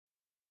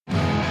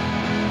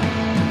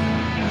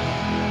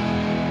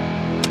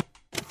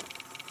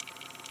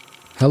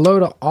Hello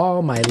to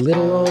all my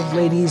little old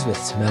ladies with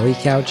smelly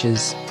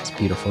couches. It's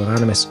Beautiful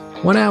Anonymous.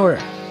 1 hour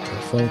for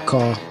a phone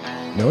call.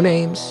 No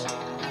names,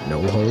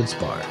 no holds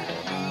barred.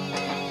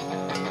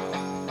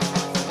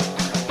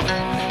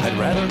 I'd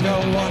rather go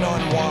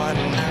one-on-one.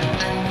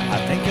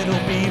 I think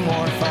it'll be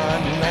more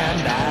fun,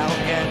 and I'll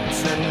get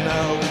to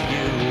know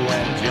you,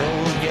 and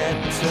you'll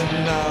get to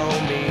know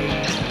me.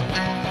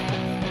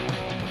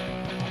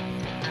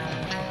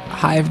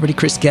 Hi, everybody.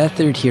 Chris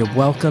Gethard here.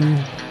 Welcome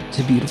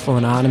to Beautiful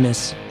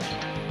Anonymous.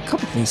 A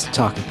couple things to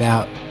talk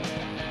about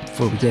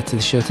before we get to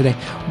the show today.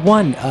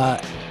 One,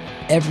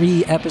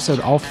 every episode,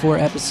 all 4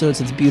 episodes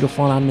of the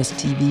Beautiful Anonymous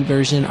TV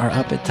version are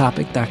up at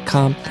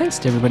Topic.com. Thanks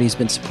to everybody who's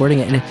been supporting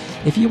it. And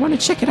if you want to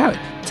check it out,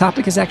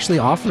 Topic is actually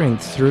offering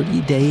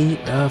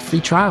 30-day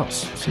free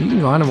trials. So you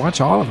can go on and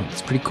watch all of them.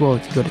 It's pretty cool.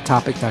 If you go to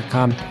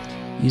Topic.com,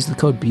 use the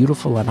code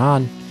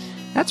BeautifulAnon.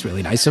 That's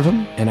really nice of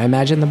them. And I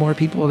imagine the more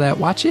people that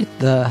watch it,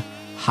 the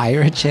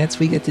higher a chance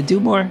we get to do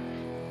more.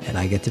 And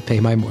I get to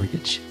pay my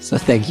mortgage. So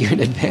thank you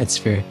in advance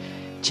for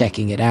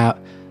checking it out.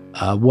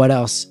 What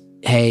else?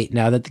 Hey,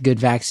 now that the good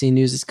vaccine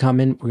news is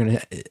coming,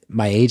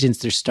 my agents,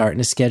 they're starting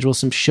to schedule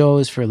some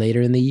shows for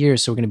later in the year.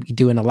 So we're going to be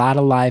doing a lot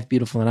of live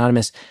Beautiful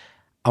Anonymous.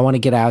 I want to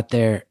get out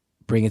there,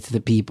 bring it to the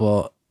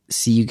people,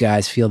 see you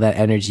guys, feel that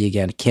energy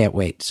again. Can't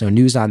wait. So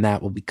news on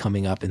that will be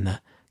coming up in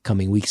the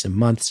coming weeks and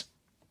months.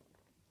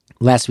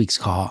 Last week's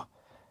call,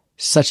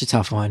 such a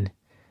tough one.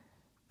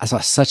 I saw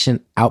such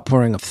an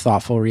outpouring of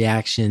thoughtful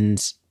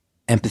reactions,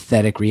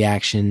 empathetic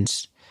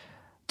reactions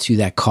to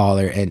that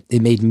caller. And it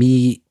made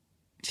me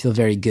feel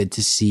very good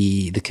to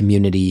see the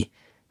community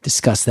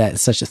discuss that in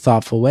such a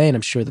thoughtful way. And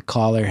I'm sure the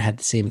caller had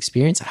the same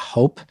experience. I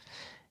hope.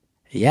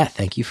 Yeah,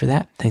 thank you for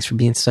that. Thanks for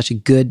being such a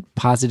good,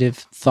 positive,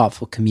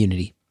 thoughtful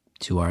community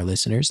to our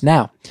listeners.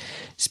 Now,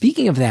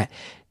 speaking of that,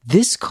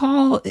 this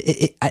call,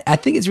 I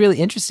think it's really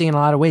interesting in a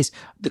lot of ways.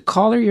 The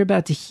caller you're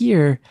about to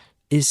hear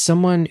is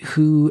someone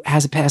who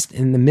has a past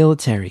in the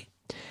military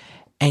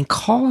and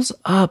calls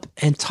up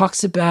and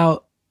talks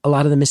about a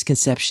lot of the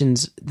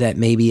misconceptions that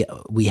maybe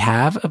we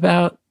have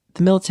about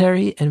the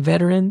military and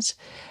veterans,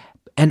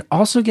 and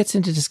also gets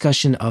into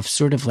discussion of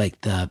sort of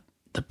like the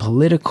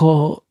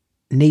political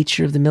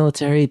nature of the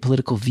military,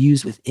 political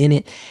views within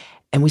it.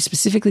 And we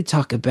specifically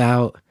talk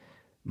about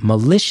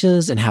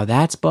militias and how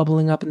that's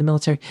bubbling up in the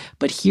military.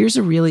 But here's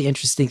a really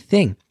interesting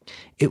thing.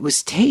 It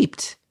was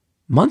taped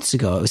months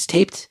ago. It was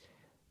taped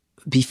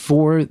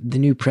before the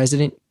new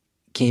president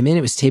came in.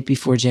 It was taped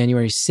before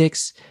January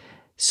 6th.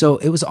 So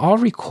it was all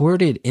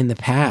recorded in the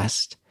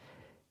past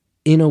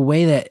in a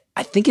way that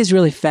I think is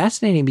really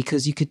fascinating,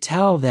 because you could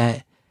tell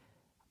that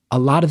a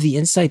lot of the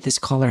insight this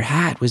caller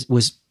had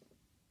was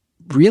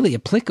really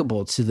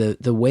applicable to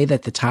the way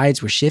that the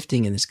tides were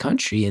shifting in this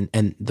country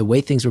and the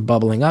way things were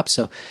bubbling up.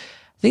 So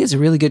I think it's a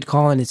really good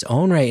call in its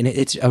own right. And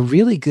it's a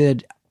really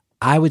good,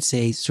 I would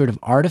say, sort of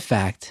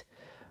artifact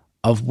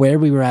of where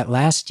we were at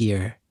last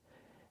year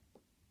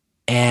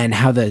and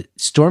how the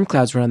storm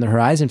clouds were on the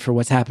horizon for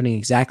what's happening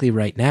exactly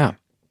right now.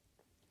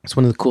 It's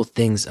one of the cool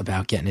things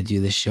about getting to do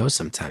this show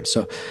sometimes.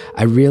 So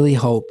I really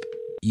hope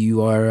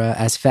you are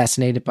as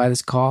fascinated by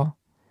this call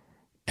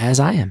as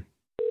I am.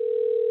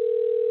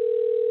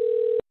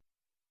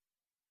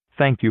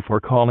 Thank you for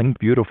calling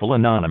Beautiful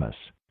Anonymous.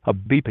 A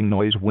beeping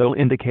noise will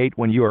indicate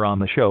when you are on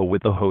the show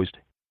with the host.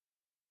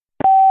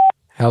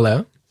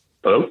 Hello.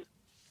 Hello?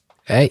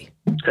 Hey.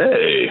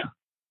 Hey.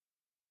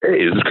 Hey,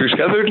 is this Chris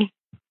Gethard?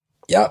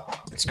 Yep.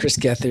 It's Chris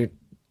Gethard.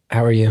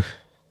 How are you?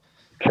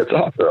 That's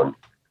awesome.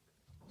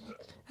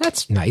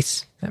 That's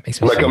nice. That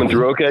makes me Am I feel coming good.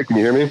 through okay? Can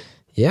you hear me?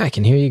 Yeah, I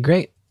can hear you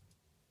great.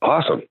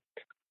 Awesome.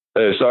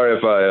 Hey, sorry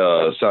if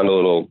I sound a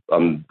little,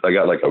 I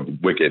got like a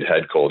wicked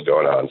head cold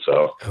going on,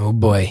 so. Oh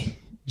boy.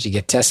 Did you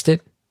get tested?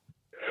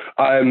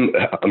 I'm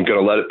going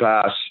to let it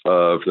pass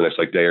for the next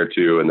like day or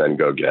two and then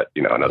go get,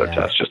 another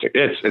test.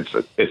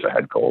 It's a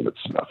head cold.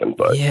 It's nothing,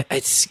 but. Yeah,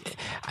 it's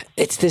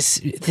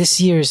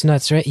this year's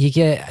nuts, right? You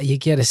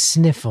get a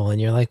sniffle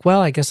and you're like, well,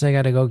 I guess I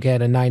got to go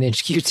get a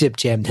 9-inch Q-tip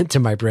jammed into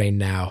my brain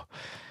now.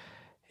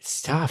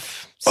 It's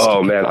tough.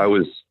 Oh man, I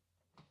was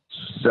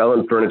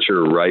selling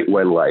furniture right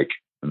when like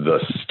the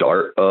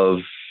start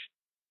of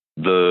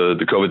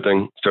the COVID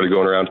thing started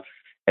going around.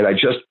 And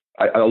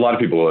a lot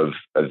of people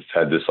have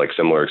had this like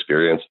similar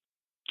experience,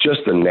 just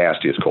the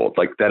nastiest cold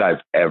like that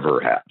I've ever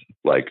had,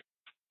 like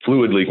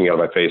fluid leaking out of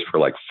my face for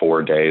like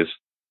 4 days.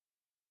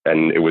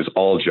 And it was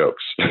all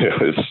jokes.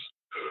 It was,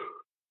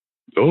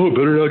 oh,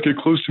 better not get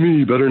close to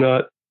me. Better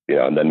not.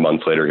 And then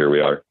months later, here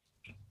we are.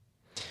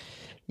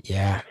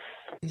 Yeah.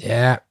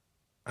 Yeah.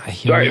 I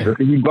hear Sorry, you. it's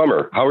a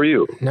bummer. How are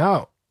you?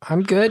 No,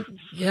 I'm good.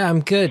 Yeah, I'm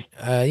good.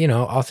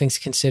 All things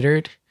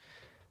considered,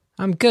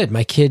 I'm good.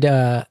 My kid,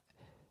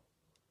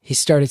 he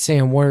started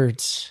saying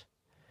words.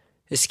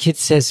 This kid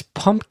says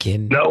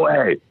pumpkin. No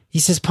way. He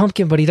says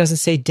pumpkin, but he doesn't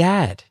say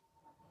dad.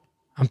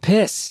 I'm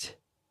pissed.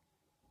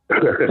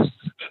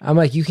 I'm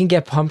like, you can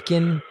get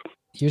pumpkin.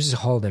 You're just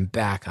holding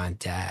back on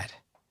dad.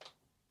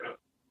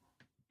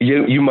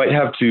 You might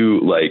have to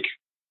like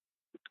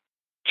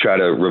try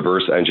to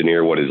reverse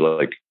engineer what his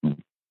like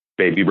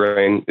baby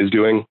brain is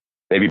doing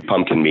Maybe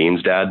Pumpkin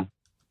Means Dad.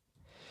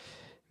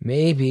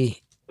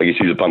 Maybe. Like he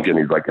sees a pumpkin,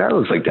 he's like, that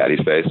looks like Daddy's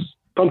face.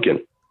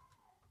 Pumpkin.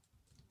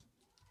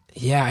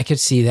 Yeah, I could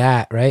see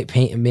that, right?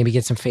 Paint, maybe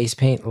get some face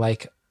paint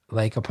like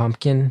a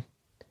pumpkin.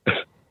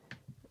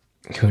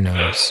 Who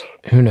knows?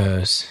 Who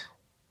knows?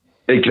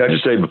 Hey, can I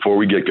just say before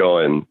we get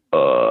going,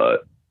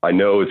 I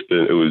know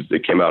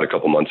it came out a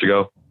couple months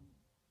ago.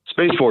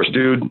 Space Force,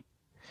 dude.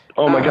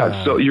 Oh my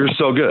God. So you're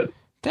so good.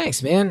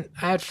 Thanks, man.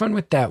 I had fun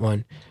with that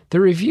one.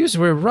 The reviews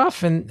were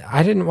rough and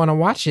I didn't want to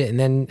watch it. And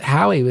then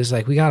Howie was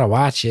like, we got to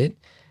watch it.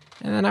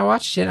 And then I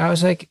watched it. I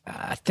was like,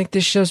 I think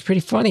this show's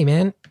pretty funny,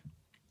 man.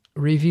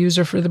 Reviews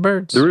are for the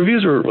birds. The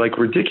reviews were like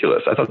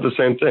ridiculous. I thought the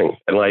same thing.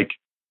 And like,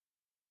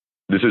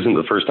 this isn't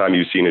the first time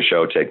you've seen a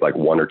show take like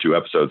 1 or 2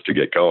 episodes to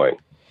get going.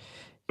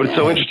 But it's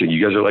so interesting.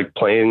 You guys are like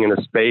playing in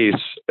a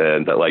space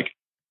and that like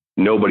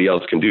nobody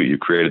else can do. You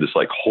created this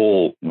like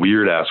whole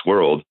weird ass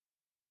world.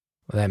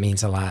 Well, that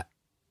means a lot.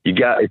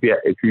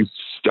 If you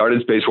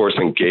started Space Force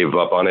and gave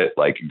up on it,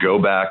 like go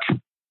back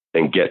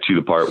and get to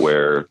the part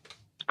where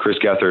Chris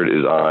Gethard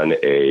is on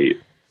a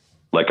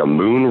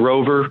moon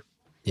rover.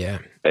 Yeah.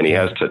 And he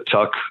has to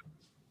tuck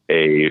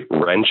a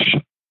wrench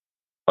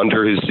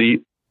under his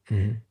seat.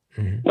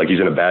 Mm-hmm. Mm-hmm. Like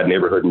he's in a bad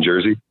neighborhood in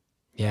Jersey.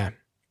 Yeah.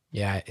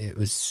 Yeah. It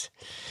was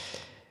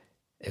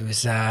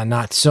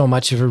not so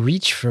much of a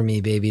reach for me,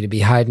 baby, to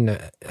be hiding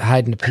a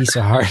piece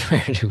of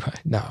hardware.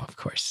 No, of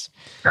course.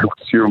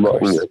 What's your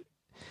moment?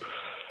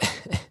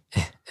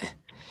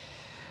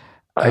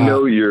 I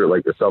know you're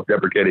like a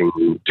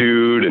self-deprecating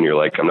dude and you're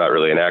like, I'm not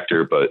really an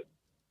actor, but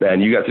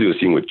man, you got to do a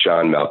scene with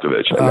John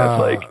Malkovich and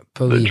that's like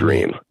the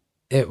dream. Me,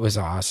 it was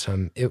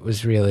awesome. It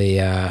was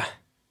really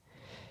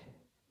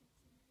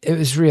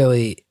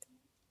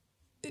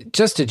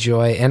just a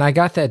joy. And I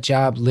got that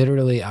job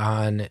literally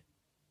on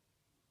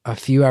a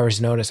few hours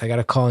notice. I got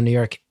a call in New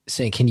York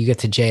saying, can you get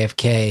to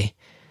JFK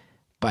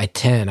by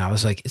 10? I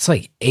was like, it's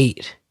like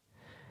 8.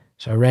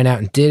 So I ran out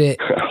and did it.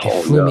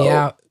 They flew me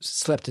out,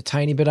 slept a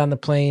tiny bit on the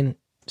plane,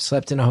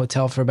 slept in a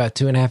hotel for about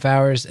 2.5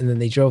 hours. And then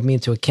they drove me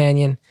into a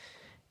canyon.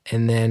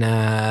 And then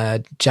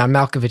John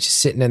Malkovich is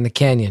sitting in the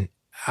canyon.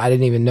 I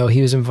didn't even know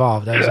he was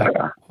involved. I was like,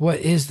 what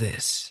is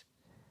this?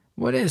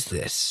 What is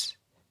this?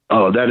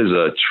 Oh, that is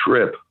a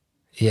trip.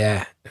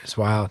 Yeah, it's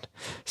wild.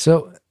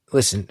 So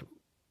listen,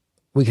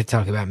 we could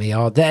talk about me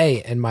all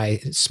day and my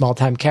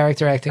small-time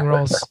character acting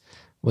roles.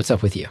 What's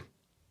up with you?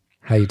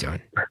 How you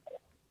doing?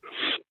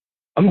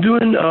 I'm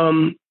doing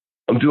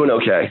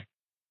okay.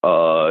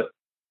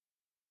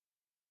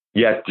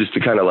 Yeah, just to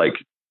kind of like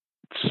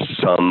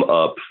sum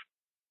up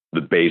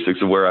the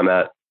basics of where I'm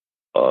at.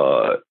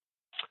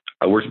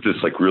 I worked at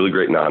this like really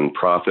great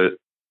nonprofit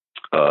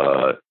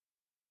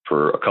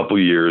for a couple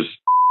years,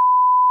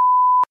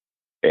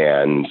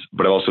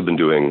 but I've also been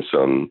doing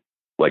some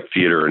like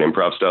theater and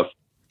improv stuff.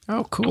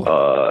 Oh, cool.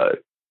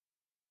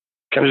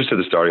 Kind of just at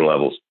the starting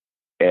levels,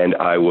 and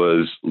I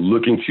was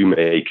looking to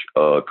make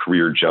a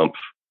career jump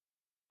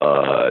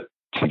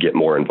to get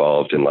more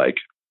involved in like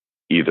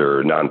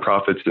either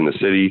nonprofits in the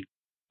city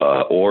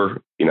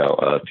or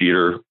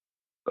theater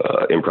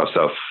improv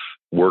stuff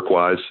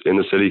work-wise in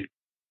the city.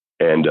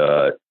 And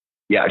I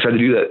tried to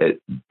do that at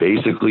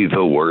basically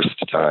the worst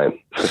time.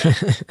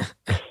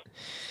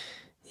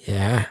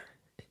 Yeah,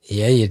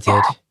 you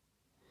did.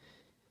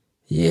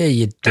 Yeah,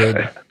 you did.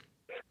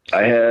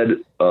 I had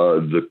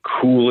the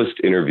coolest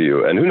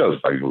interview, and who knows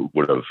if I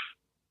would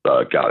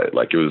have got it.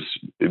 Like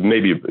it may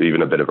be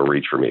even a bit of a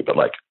reach for me, but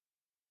like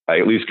I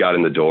at least got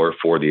in the door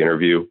for the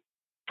interview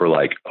for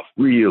like a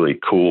really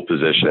cool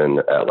position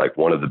at like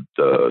one of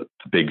the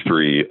big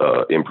 3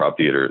 improv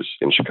theaters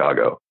in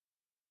Chicago.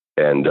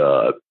 And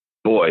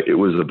boy, it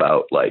was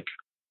about like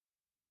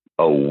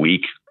a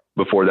week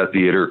before that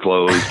theater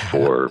closed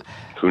for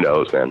who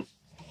knows, man.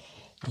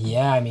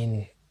 Yeah, I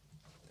mean,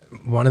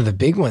 one of the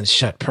big ones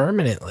shut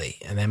permanently.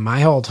 And then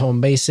my old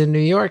home base in New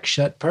York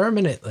shut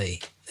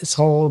permanently. This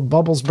whole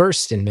bubble's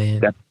bursting,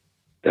 man.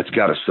 That's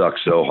got to suck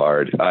so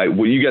hard.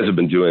 What you guys have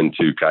been doing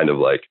to kind of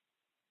like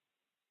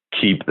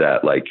keep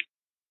that like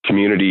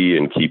community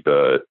and keep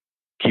the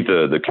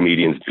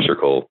comedians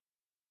circle,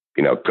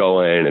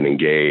 going and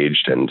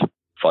engaged and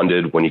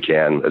funded when you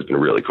can has been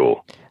really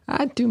cool.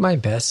 I do my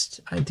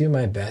best. I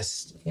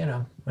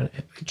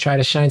try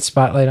to shine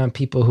spotlight on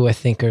people who I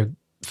think are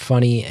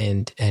funny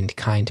and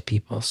kind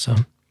people. So,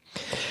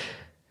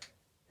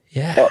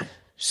 yeah.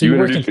 So you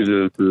introduced me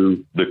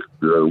to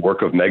the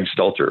work of Meg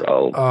Stalter.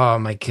 Oh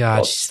my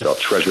God, she's the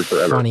treasure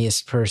forever.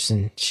 Funniest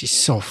person. She's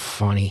so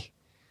funny.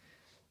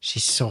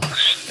 She's so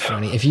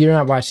funny. If you're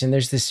not watching,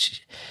 there's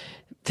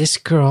this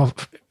girl.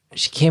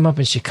 She came up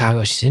in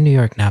Chicago. She's in New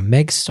York now.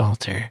 Meg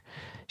Stalter.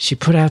 She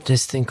put out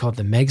this thing called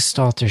the Meg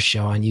Stalter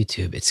Show on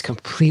YouTube. It's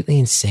completely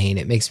insane.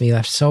 It makes me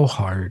laugh so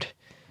hard.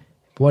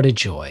 What a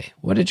joy.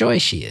 What a joy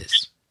she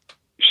is.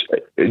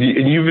 And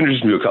you've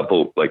introduced me to a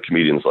couple like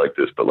comedians like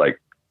this, but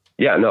like,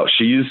 yeah, no,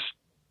 she's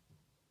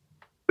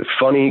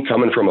funny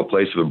coming from a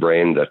place of a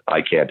brain that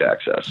I can't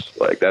access.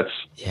 Like there's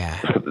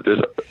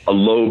a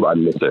lobe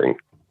I'm missing.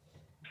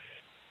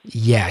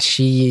 Yeah,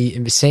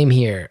 same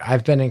here.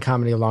 I've been in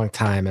comedy a long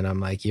time, and I'm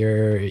like,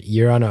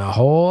 you're on a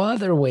whole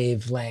other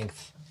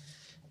wavelength.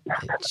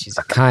 And she's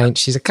a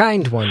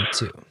kind one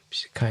too.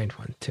 She's a kind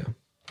one too.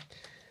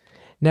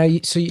 Now,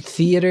 so you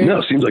theater?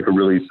 No, seems like a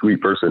really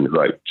sweet person who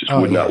I just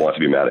would not want to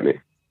be mad at me.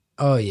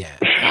 Oh yeah,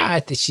 I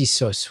think she's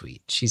so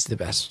sweet. She's the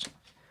best.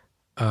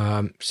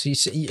 So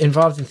you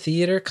involved in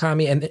theater,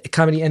 comedy, and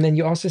then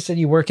you also said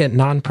you work at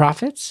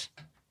nonprofits.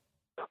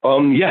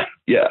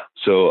 Yeah.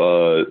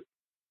 So,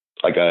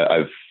 like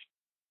I've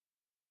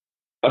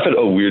had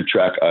a weird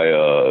track.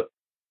 I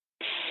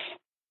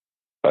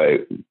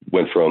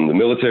went from the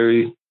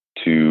military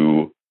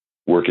to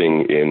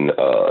working in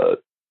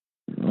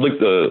like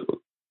the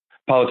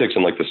politics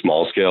and like the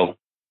small scale,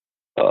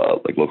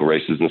 like local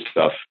races and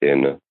stuff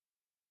and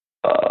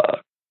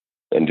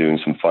doing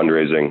some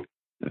fundraising.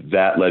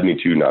 That led me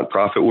to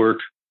nonprofit work.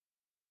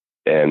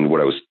 And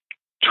what I was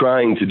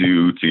trying to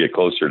do to get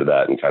closer to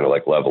that and kind of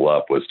like level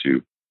up was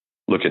to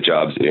look at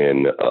jobs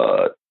in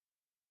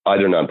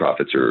either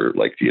nonprofits or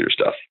like theater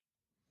stuff.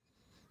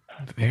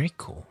 Very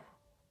cool.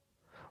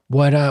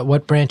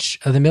 What branch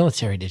of the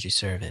military did you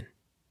serve in?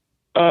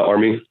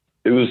 Army.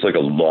 It was like a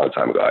long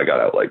time ago. I got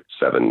out like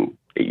 7-8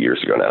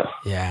 years ago now.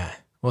 Yeah.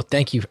 Well,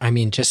 thank you. I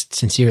mean, just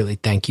sincerely,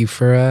 thank you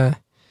for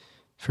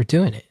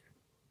doing it.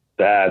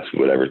 That's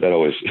whatever. That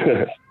always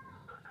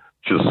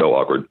feels so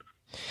awkward.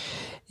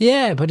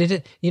 Yeah, but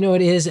it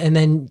is. And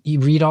then you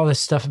read all this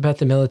stuff about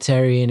the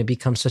military and it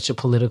becomes such a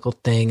political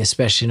thing,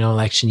 especially in an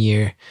election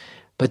year.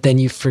 But then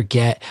you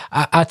forget.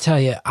 I'll tell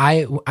you,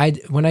 I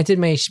when I did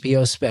my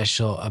HBO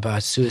special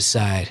about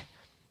suicide,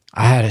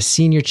 I had a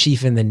senior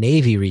chief in the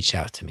Navy reach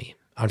out to me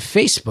on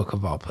Facebook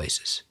of all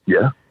places.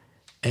 Yeah.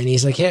 And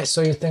he's like, yeah, I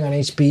saw your thing on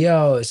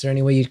HBO. Is there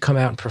any way you'd come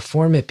out and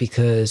perform it?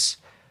 Because,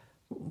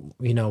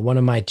 one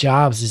of my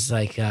jobs is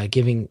like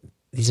giving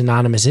these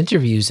anonymous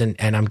interviews and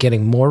I'm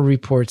getting more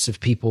reports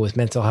of people with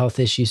mental health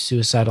issues,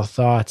 suicidal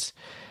thoughts.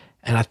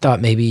 And I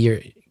thought maybe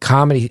your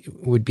comedy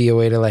would be a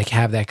way to like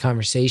have that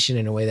conversation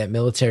in a way that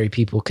military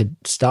people could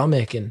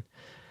stomach. And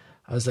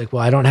I was like,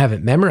 well, I don't have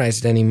it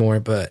memorized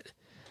anymore, but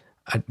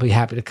I'd be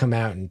happy to come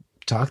out and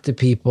talk to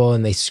people.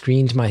 And they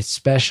screened my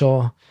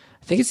special.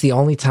 I think it's the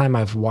only time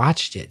I've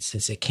watched it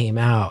since it came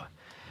out.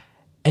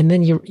 And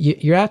then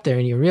you're out there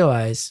and you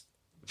realize,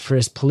 for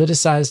as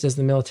politicized as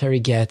the military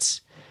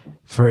gets,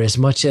 for as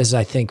much as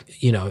I think,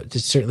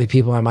 there's certainly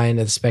people on my end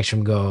of the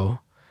spectrum go,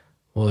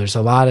 well, there's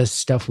a lot of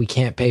stuff we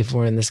can't pay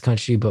for in this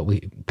country, but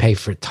we pay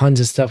for tons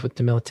of stuff with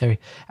the military.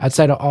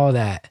 Outside of all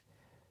that,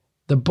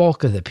 the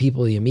bulk of the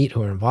people you meet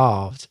who are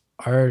involved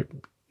are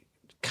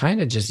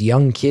kind of just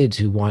young kids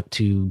who want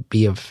to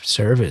be of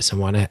service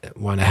and want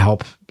to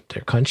help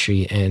their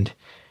country, and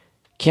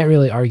can't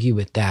really argue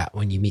with that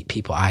when you meet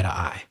people eye to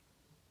eye.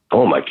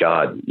 Oh my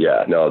God.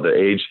 Yeah. No, the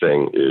age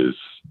thing is,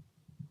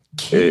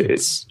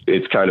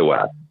 it's kind of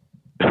whack.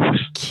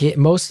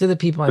 Most of the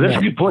people I met.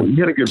 That's a good point. You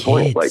had a good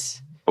point. Like,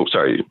 oh,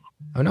 sorry.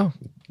 Oh no,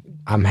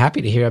 I'm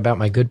happy to hear about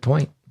my good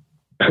point.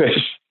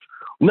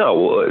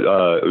 No,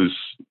 it was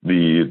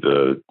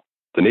the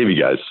Navy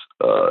guys.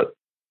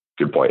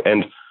 Good point.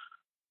 And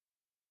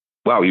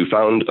wow, you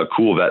found a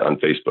cool vet on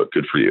Facebook.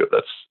 Good for you.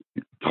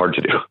 That's hard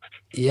to do.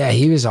 Yeah,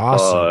 he was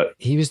awesome.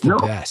 He was the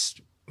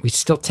best. We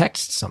still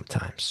text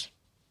sometimes.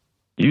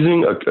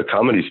 Using a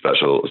comedy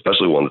special,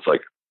 especially one that's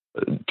like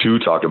to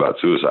talk about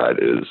suicide,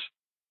 is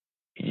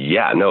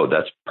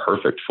that's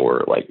perfect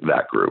for like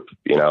that group.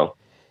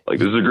 Like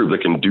this is a group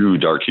that can do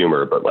dark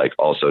humor, but like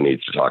also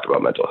needs to talk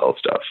about mental health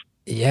stuff.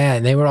 Yeah,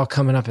 and they were all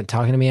coming up and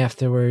talking to me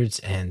afterwards,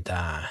 and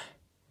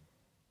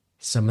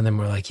some of them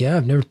were like, yeah,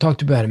 I've never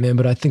talked about it, man,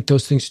 but I think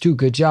those things too.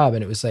 Good job.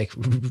 And it was like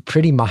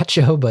pretty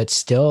macho, but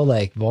still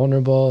like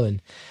vulnerable.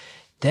 And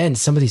then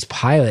some of these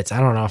pilots, I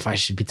don't know if I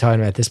should be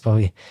talking about this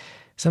publicly.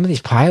 Some of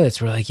these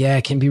pilots were like, yeah,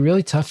 it can be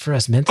really tough for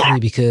us mentally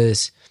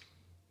because,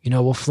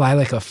 we'll fly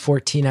like a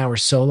 14-hour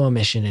solo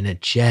mission in a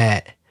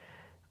jet.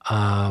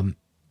 And,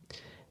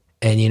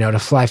 to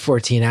fly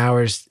 14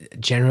 hours,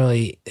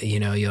 generally,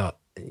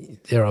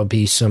 there'll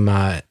be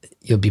some,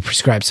 you'll be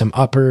prescribed some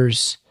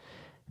uppers.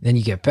 Then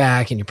you get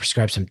back and you're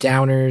prescribed some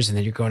downers, and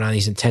then you're going on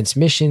these intense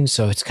missions.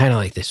 So it's kind of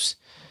like this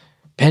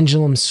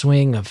pendulum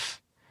swing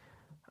of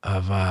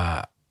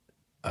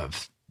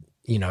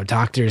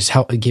doctors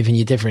giving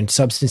you different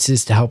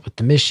substances to help with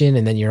the mission.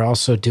 And then you're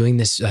also doing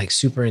this like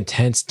super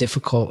intense,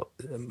 difficult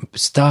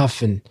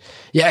stuff. And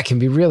yeah, it can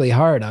be really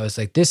hard. I was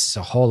like, this is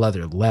a whole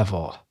other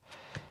level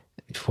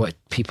of what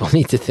people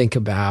need to think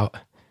about.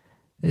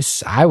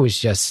 I was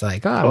just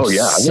like, oh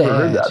yeah, I never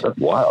heard that. That's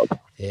wild.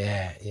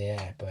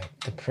 Yeah. But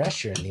the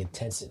pressure and the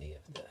intensity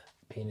of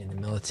being in the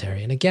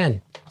military. And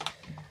again,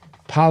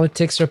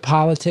 politics are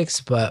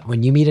politics, but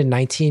when you meet a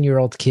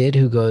 19-year-old kid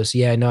who goes,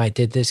 yeah, no, I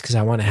did this because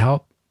I want to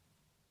help,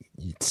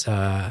 it's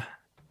you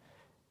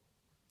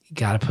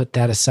got to put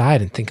that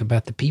aside and think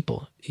about the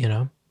people,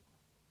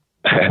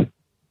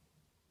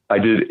 I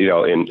did,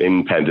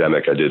 in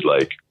pandemic, I did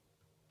like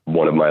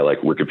one of my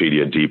like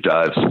Wikipedia deep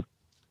dives, and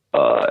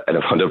I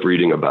wound up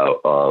reading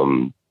about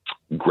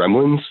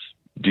Gremlins.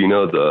 Do you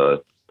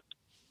know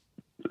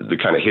the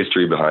kind of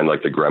history behind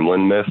like the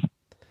gremlin myth.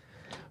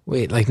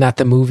 Wait, like not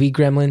the movie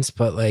Gremlins,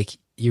 but like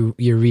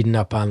you're reading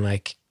up on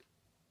like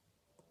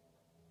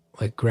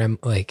a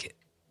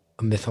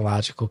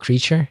mythological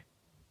creature?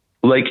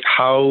 Like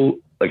how,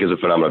 like as a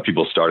phenomenon,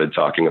 people started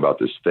talking about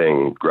this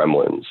thing,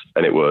 gremlins,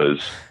 and it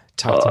was...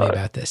 Talk to me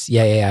about this.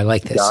 Yeah, I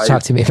like this.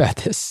 Talk to me about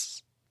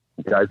this.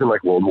 Guys in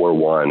like World War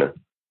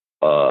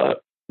I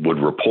would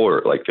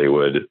report, like they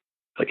would,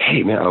 like,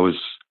 hey man,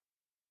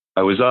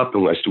 I was up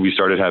and we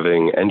started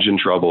having engine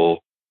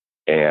trouble,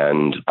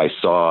 and I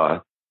saw,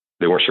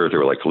 they weren't sure if they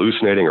were like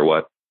hallucinating or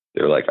what.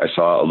 They were like, I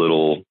saw a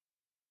little,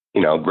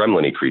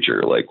 gremlin-y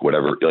creature, like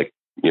whatever, like,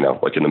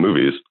 like in the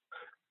movies.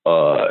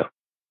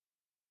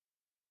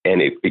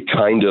 And it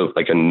kind of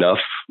like enough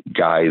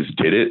guys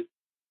did it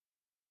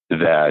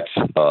that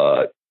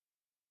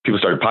people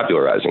started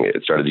popularizing it.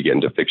 It started to get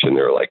into fiction.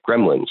 They were like,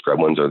 gremlins.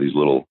 Gremlins are these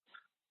little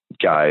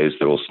guys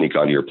that will sneak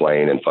onto your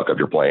plane and fuck up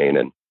your plane.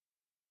 And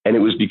it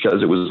was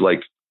because it was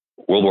like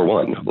World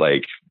War I,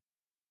 like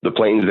the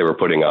planes they were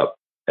putting up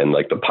and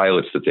like the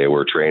pilots that they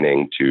were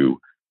training to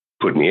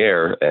put in the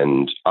air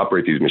and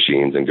operate these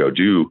machines and go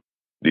do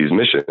these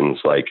missions,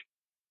 like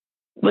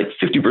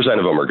 50%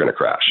 of them are going to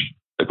crash.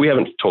 Like we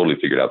haven't totally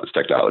figured out this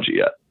technology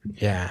yet.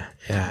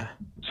 Yeah.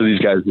 So these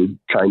guys would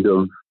kind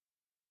of,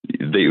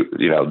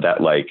 that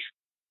like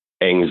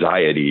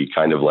anxiety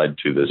kind of led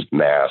to this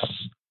mass.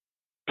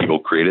 People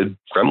created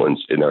gremlins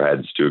in their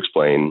heads to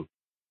explain,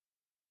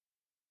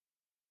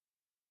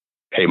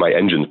 hey, my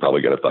engine's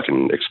probably going to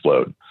fucking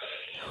explode.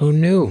 Who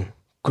knew?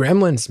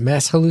 Gremlins,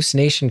 mass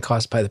hallucination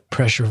caused by the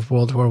pressure of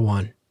World War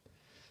I.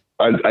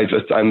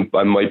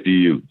 I might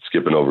be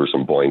skipping over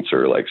some points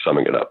or like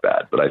summing it up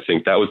bad, but I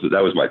think that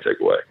was my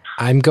takeaway.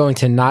 I'm going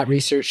to not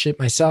research it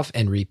myself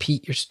and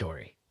repeat your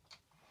story.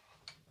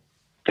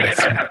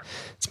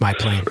 It's my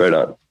plan. Right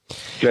on.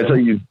 Can I tell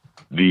you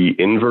the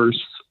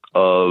inverse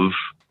of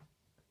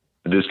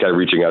this guy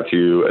reaching out to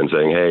you and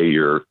saying, hey,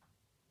 your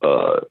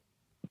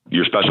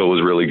special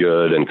was really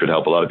good and could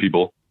help a lot of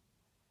people?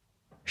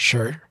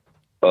 Sure.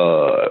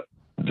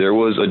 There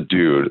was a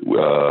dude,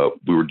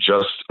 we were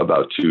just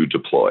about to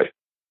deploy.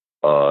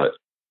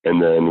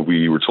 And then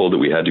we were told that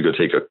we had to go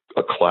take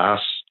a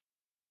class.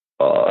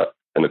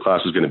 And the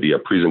class was going to be a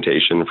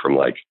presentation from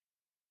like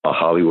a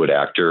Hollywood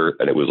actor.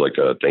 And it was like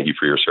a thank you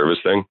for your service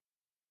thing.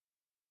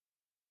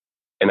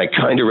 And I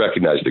kind of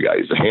recognized the guy.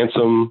 He's a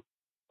handsome,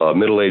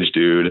 middle-aged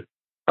dude.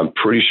 I'm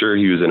pretty sure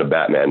he was in a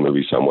Batman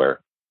movie somewhere.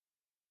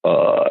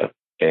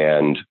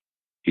 And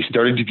he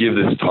started to give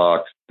this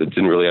talk that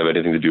didn't really have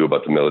anything to do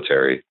about the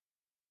military.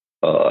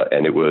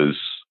 And it was,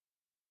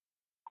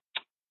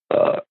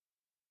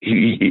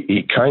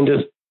 he kind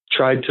of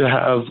tried to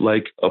have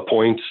like a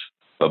point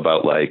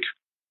about like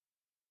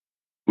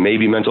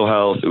maybe mental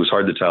health. It was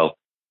hard to tell.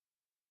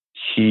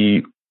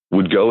 He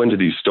would go into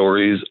these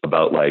stories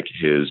about like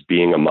his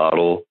being a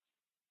model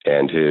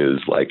and his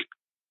like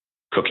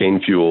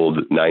cocaine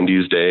fueled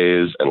 90s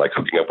days and like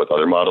hooking up with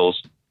other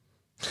models.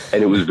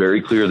 And it was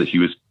very clear that he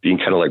was being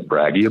kind of like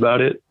braggy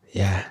about it.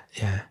 Yeah.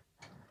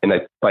 And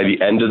by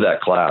the end of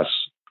that class,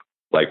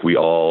 like we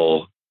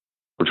all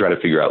were trying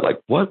to figure out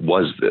like, what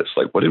was this?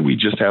 Like, what did we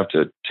just have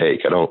to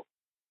take? I don't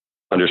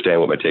understand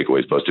what my takeaway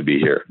is supposed to be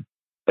here.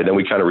 And then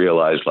we kind of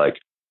realized like,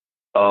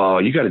 oh,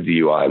 you got a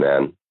DUI,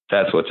 man.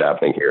 That's what's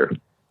happening here.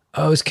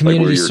 Oh, it's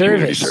community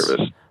service.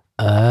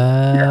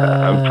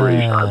 Yeah, I'm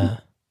pretty sure.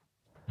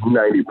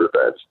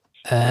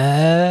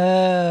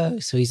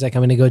 90%. So he's like,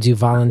 I'm going to go do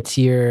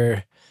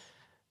volunteer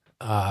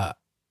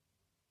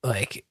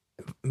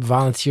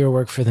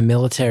work for the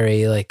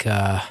military, like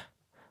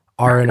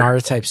R&R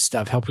type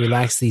stuff, help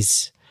relax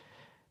these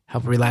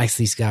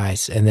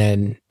guys. And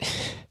then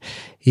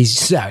he's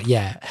just out.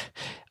 Yeah.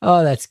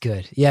 Oh, that's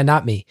good. Yeah.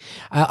 Not me.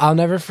 I'll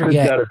never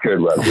forget. Not as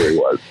good as he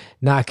was.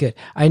 Not good.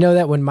 I know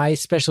that when my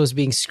special was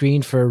being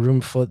screened for a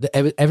room full,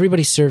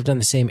 everybody served on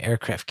the same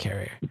aircraft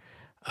carrier.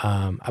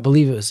 I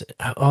believe it was,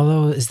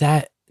 although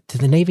did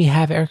the Navy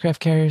have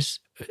aircraft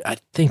carriers? I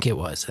think it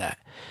was that.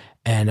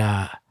 And,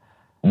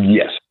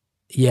 yes.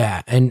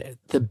 Yeah. And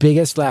the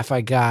biggest laugh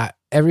I got,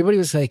 everybody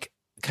was like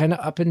kind of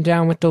up and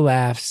down with the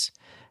laughs.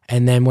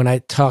 And then when I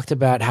talked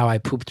about how I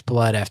pooped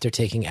blood after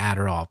taking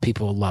Adderall,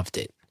 people loved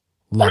it.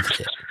 Like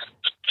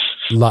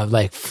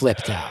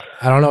flipped out.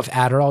 I don't know if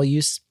Adderall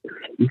use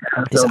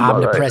is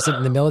omnipresent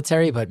in the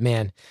military, but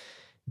man,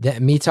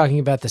 me talking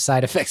about the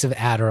side effects of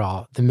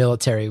Adderall, the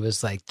military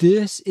was like,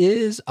 this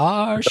is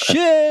our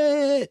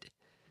shit.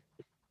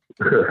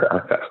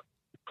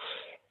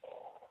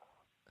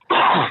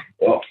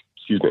 Oh,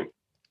 excuse me.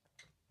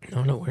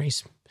 No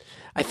worries.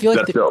 I feel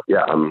like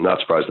I'm not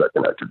surprised that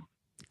connected.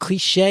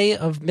 Cliche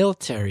of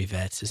military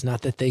vets is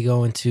not that they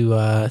go into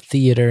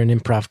theater and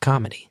improv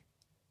comedy.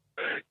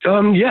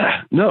 And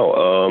yeah,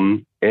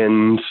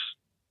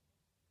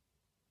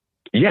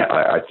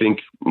 I think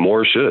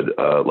more should.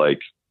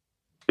 Like,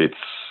 it's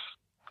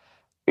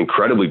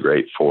incredibly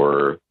great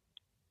for,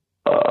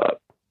 and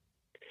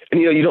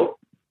you don't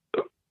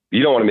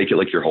want to make it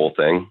like your whole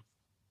thing.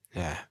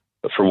 Yeah.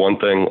 For one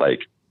thing,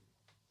 like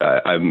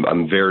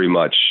I'm very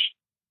much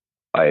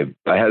I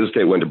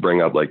hesitate when to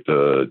bring up like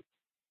the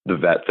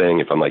vet thing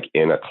if I'm like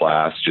in a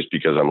class, just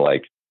because I'm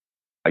like,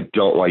 I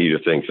don't want you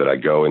to think that I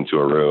go into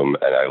a room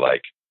and I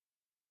like,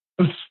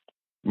 it's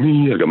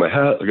me, I got my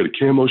hat, I got a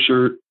camo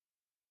shirt.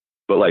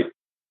 But like,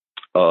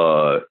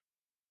 no,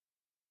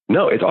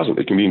 it's awesome.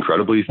 It can be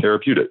incredibly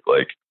therapeutic.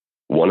 Like,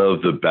 one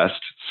of the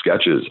best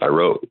sketches I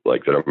wrote,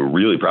 like that I'm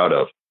really proud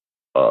of,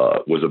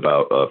 was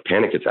about a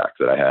panic attack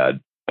that I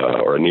had,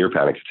 or a near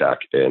panic attack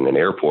in an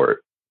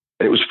airport.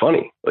 And it was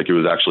funny. Like, it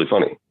was actually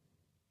funny.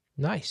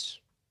 Nice.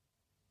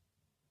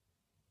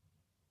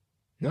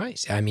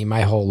 I mean,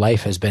 my whole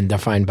life has been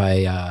defined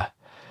by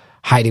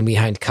hiding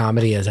behind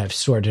comedy as I've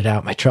sorted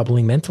out my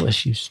troubling mental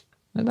issues.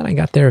 And then I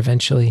got there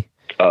eventually.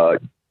 Yeah,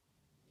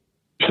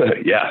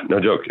 no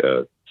joke.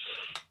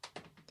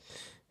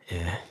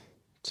 Yeah.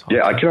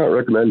 Yeah, I cannot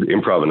recommend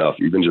improv enough.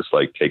 Even just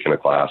like taking a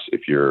class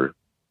if you're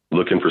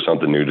looking for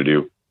something new to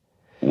do.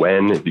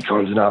 When it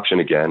becomes an option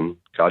again,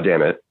 God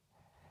damn it.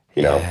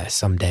 You know,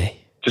 someday.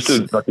 Just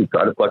to fucking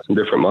try to flex some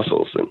different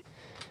muscles. And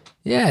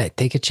yeah,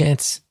 take a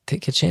chance.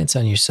 Take a chance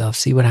on yourself.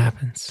 See what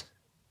happens.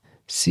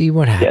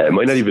 Yeah, it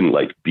might not even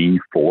like be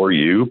for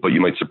you, but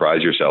you might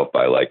surprise yourself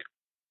by like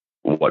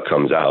what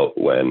comes out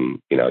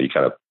when, you know, you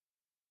kind of,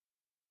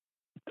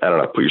 I don't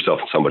know, put yourself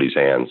in somebody's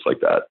hands like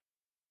that.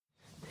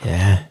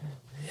 Yeah.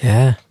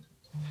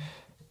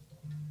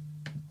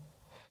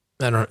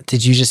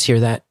 Did you just hear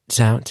that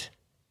sound?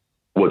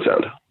 What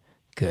sound?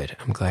 Good.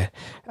 I'm glad.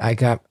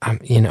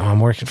 I'm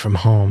working from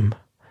home,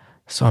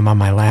 so I'm on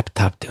my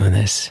laptop doing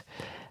this.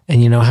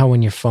 And you know how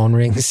when your phone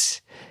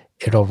rings,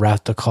 it'll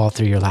route the call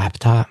through your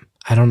laptop?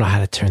 I don't know how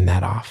to turn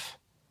that off.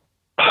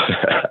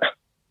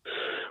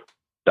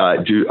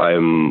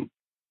 I'm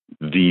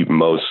the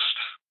most,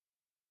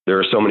 there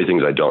are so many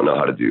things I don't know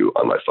how to do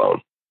on my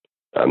phone.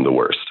 I'm the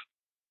worst.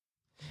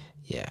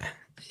 Yeah.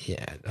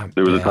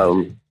 There was a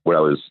time when I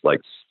was like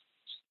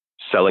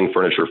selling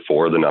furniture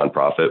for the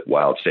nonprofit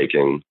while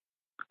taking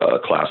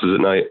classes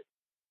at night.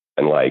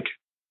 And like,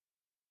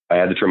 I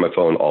had to turn my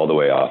phone all the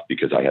way off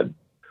because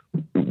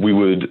we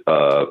would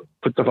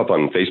put stuff up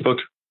on Facebook.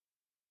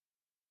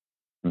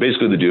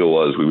 Basically the deal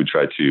was we would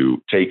try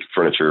to take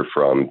furniture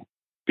from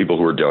people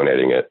who were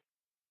donating it,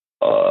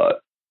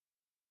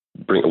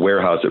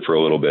 warehouse it for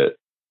a little bit,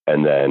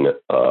 and then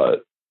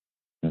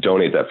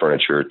donate that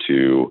furniture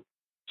to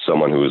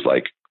someone who was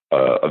like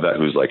a vet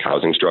who's like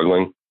housing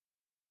struggling.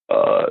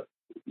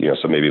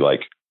 So maybe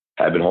like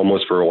had been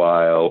homeless for a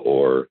while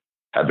or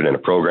had been in a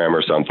program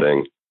or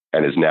something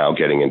and is now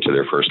getting into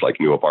their first like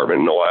new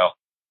apartment in a while.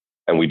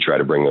 And we try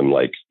to bring them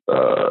like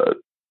the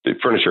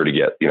furniture to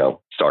get,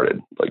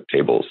 started, like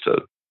tables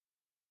to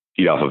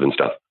eat off of and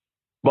stuff.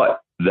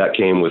 But that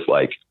came with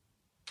like,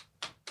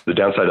 the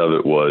downside of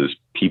it was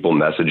people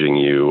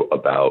messaging you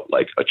about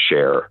like a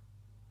chair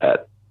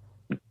at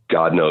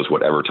God knows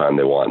whatever time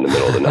they want in the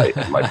middle of the night.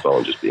 And my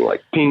phone just being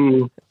like,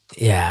 ping.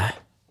 Yeah.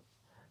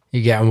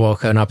 You get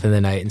woken up in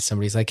the night and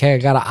somebody's like, hey, I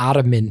got an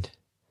ottoman.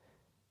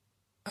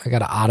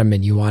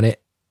 You want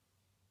it?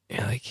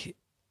 You're like,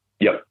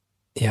 yep.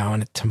 Yeah, I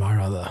want it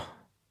tomorrow though.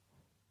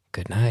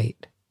 Good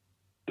night.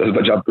 That was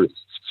my job for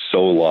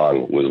so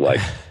long, was like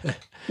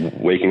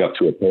waking up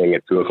to a ping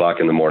at 2:00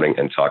 in the morning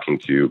and talking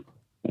to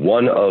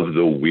one of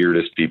the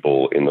weirdest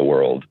people in the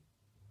world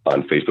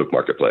on Facebook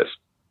Marketplace.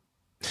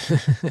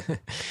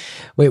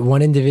 Wait,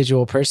 one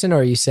individual person, or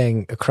are you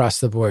saying across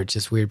the board,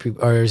 just weird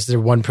people? Or is there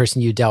one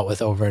person you dealt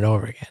with over and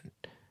over again?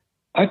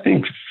 I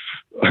think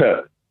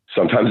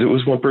sometimes it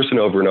was one person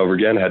over and over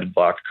again. I had to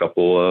block a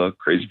couple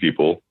crazy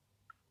people.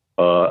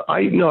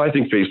 I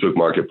think Facebook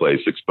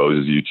Marketplace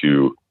exposes you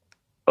to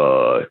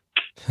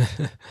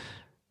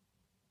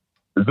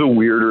the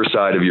weirder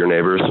side of your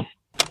neighbors.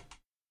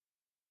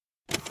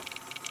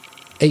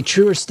 A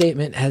truer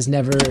statement has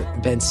never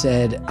been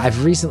said.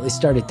 I've recently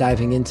started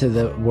diving into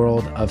the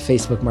world of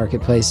Facebook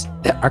Marketplace.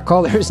 Our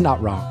caller is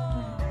not wrong.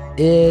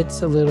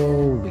 It's a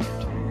little weird.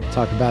 We'll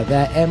talk about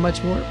that and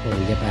much more when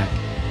we get back.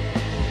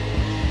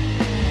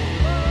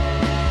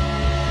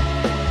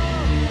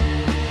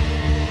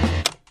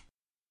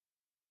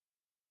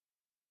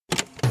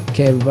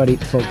 Okay, everybody,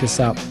 focus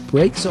up.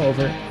 Break's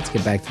over. Let's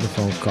get back to the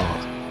phone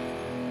call.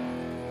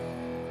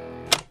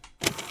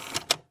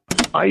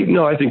 I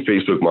think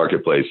Facebook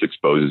Marketplace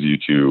exposes you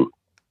to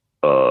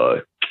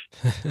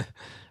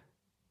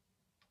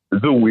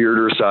the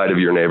weirder side of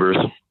your neighbors.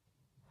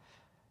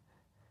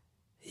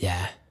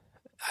 Yeah,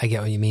 I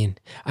get what you mean.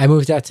 I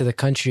moved out to the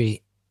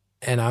country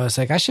and I was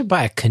like, I should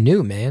buy a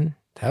canoe, man.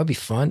 That would be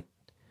fun.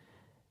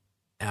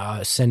 I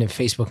was sending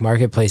Facebook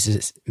Marketplace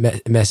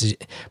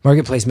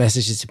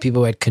messages to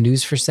people who had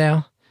canoes for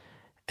sale,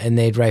 and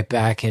they'd write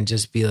back and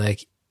just be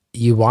like,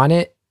 you want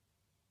it?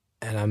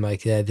 And I'm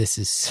like, yeah,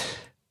 this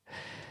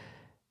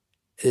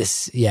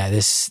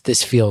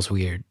feels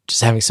weird.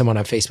 Just having someone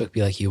on Facebook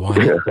be like, you want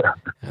it?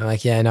 I'm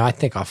like, yeah, no, I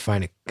think I'll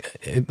find it.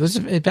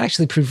 It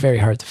actually proved very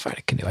hard to find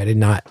a canoe. I did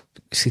not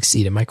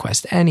succeed in my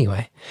quest.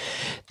 Anyway,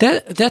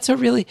 that's a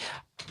really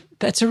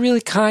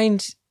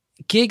kind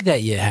gig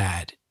that you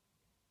had,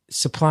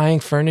 supplying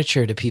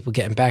furniture to people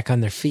getting back on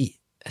their feet.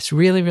 That's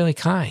really, really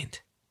kind.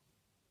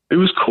 It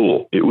was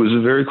cool. It was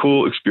a very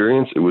cool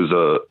experience. It was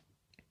a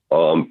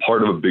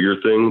part of a bigger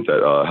thing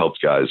that helps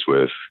guys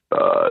with,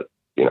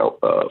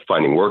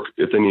 finding work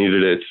if they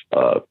needed it,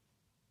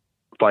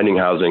 finding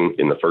housing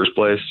in the first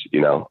place,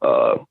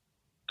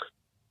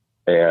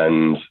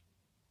 and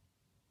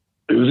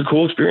it was a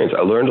cool experience.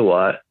 I learned a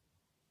lot.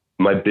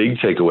 My big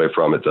takeaway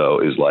from it, though,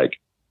 is like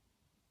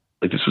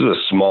this was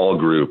a small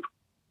group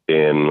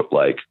in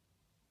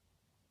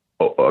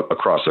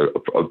across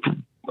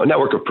a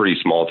network of pretty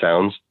small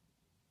towns.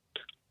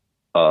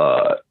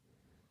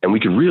 And we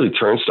could really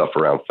turn stuff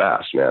around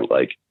fast, man.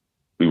 Like,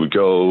 we would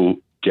go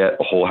get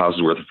a whole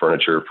house's worth of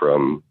furniture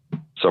from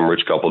some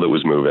rich couple that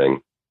was moving,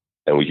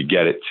 and we could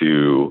get it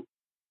to,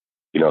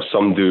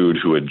 some dude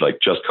who had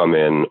just come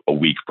in a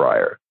week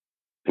prior,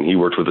 and he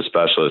worked with a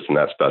specialist, and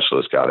that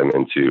specialist got him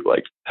into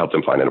helped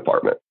him find an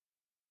apartment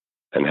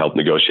and helped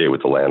negotiate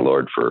with the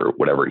landlord for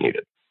whatever he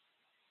needed.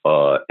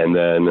 And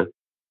then,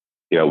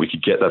 we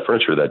could get that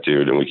furniture to that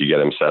dude, and we could get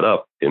him set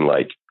up in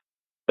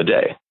a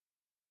day.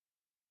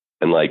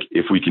 And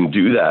if we can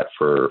do that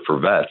for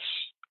vets,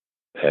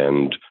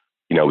 and,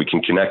 we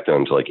can connect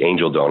them to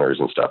angel donors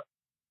and stuff,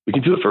 we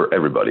can do it for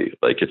everybody.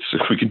 We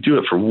can do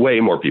it for way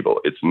more people.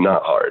 It's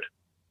not hard.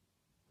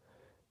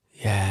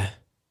 Yeah.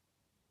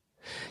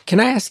 Can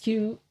I ask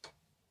you a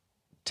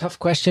tough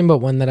question, but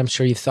one that I'm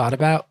sure you've thought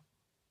about?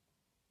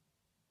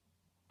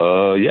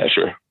 Yeah,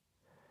 sure.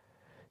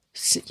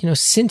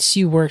 Since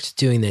you worked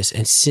doing this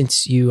and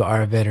since you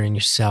are a veteran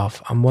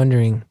yourself, I'm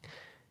wondering,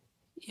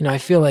 I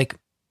feel like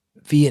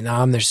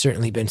Vietnam, there's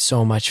certainly been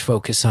so much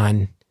focus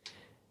on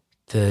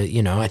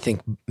I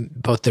think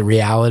both the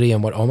reality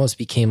and what almost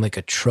became a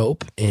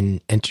trope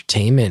in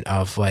entertainment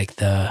of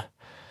the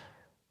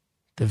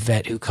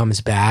vet who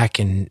comes back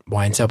and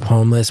winds up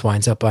homeless,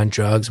 winds up on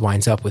drugs,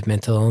 winds up with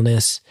mental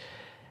illness.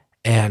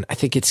 And I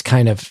think it's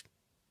kind of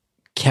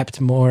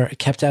kept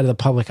out of the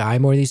public eye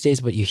more these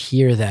days, but you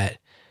hear that,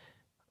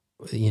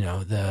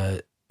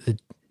 the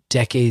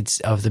decades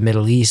of the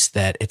Middle East,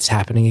 that it's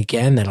happening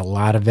again, that a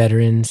lot of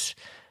veterans,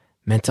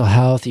 mental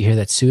health, you hear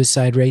that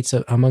suicide rates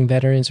among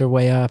veterans are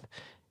way up.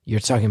 You're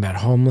talking about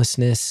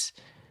homelessness,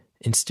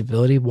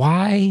 instability.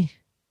 Why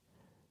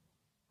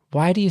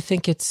do you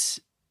think it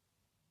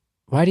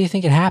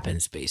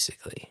happens,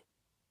 basically?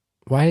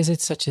 Why is it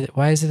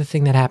the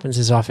thing that happens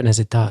as often as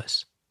it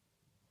does?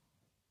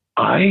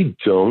 I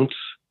don't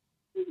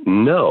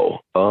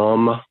know.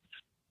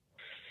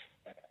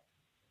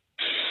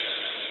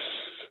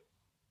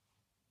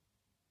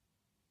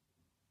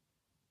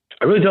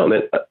 I really don't,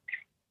 man.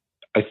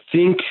 I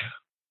think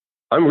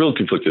I'm real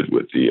conflicted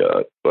with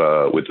the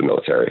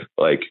military.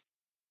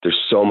 There's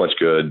so much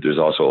good. There's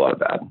also a lot of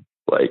bad.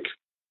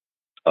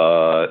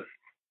 I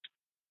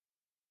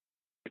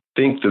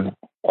think the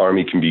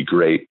Army can be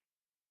great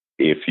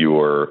if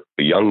you're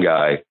a young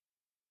guy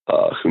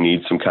who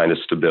needs some kind of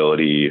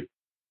stability,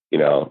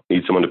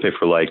 needs someone to pay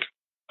for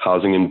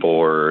housing and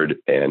board.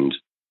 And,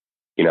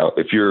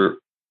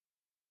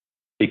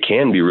 it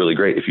can be really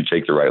great if you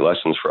take the right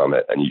lessons from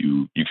it, and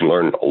you can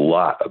learn a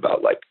lot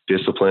about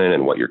discipline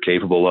and what you're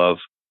capable of.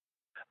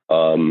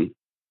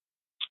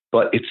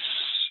 But it's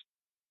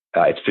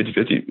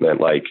 50-50, man.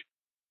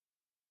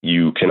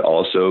 You can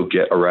also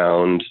get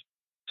around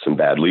some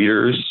bad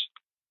leaders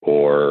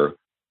or,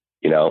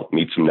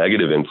 meet some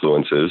negative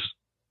influences,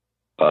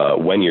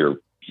 when you're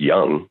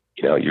young,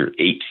 you're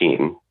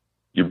 18,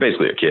 you're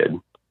basically a kid.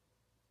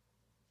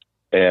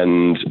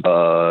 And,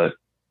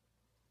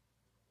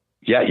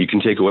 you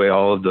can take away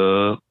all of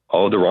the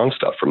wrong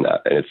stuff from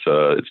that. And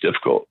it's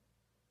difficult.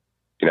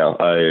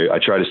 I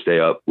try to stay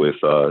up with,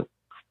 the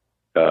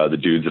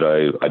dudes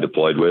that I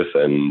deployed with,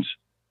 and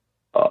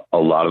a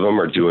lot of them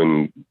are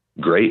doing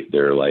great.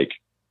 They're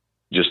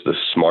just the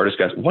smartest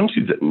guys. One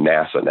dude's at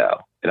NASA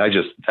now, and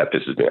that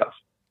pisses me off.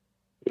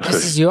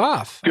 Pisses you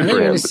off? I think you're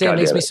going to say it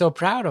makes me so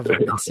proud of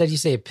him. Instead, you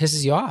say it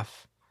pisses you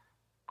off.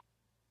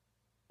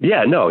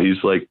 Yeah, no,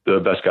 he's the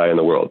best guy in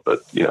the world,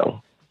 but I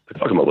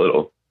fuck him a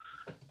little.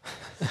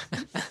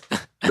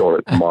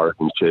 Going to Mars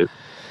and shit.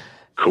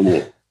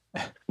 Cool.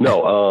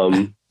 No,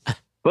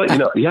 but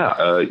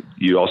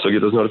you also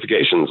get those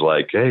notifications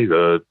hey,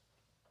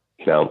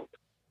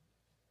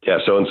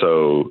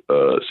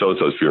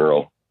 so-and-so's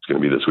funeral is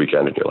going to be this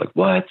weekend. And you're like,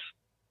 what?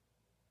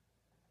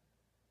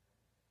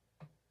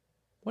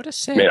 What a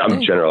sad Man, I'm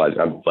thing. generalizing.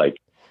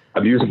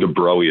 I'm using the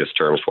broiest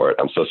terms for it.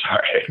 I'm so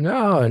sorry.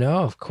 No,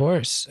 of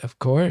course.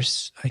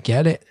 I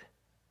get it.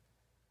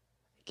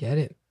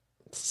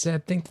 It's a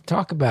sad thing to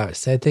talk about.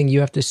 Sad thing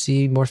you have to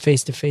see more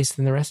face to face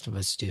than the rest of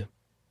us do.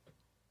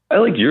 I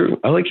like your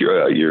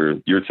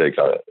take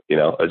on it.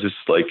 I just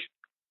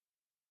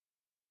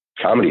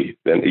comedy.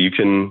 And you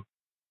can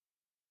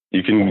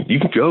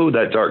go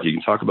that dark. You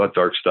can talk about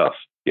dark stuff,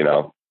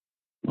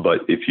 but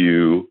if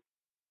you,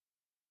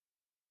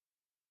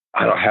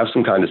 have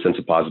some kind of sense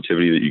of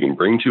positivity that you can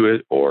bring to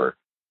it, or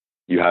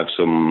you have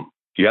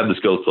the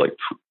skills to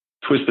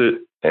twist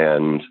it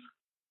and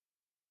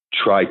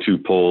try to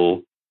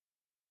pull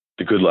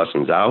the good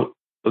lessons out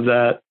of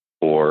that,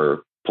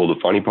 or pull the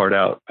funny part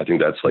out. I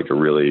think that's like a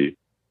really,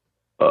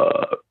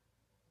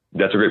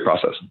 that's a great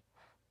process.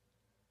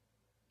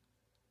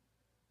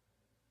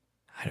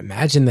 I'd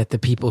imagine that the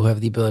people who have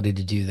the ability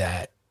to do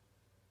that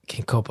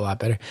can cope a lot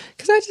better.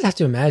 Because I just have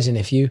to imagine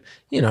if you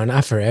know,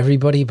 not for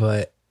everybody,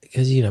 but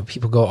because, you know,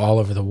 people go all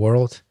over the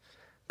world.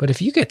 But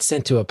if you get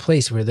sent to a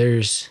place where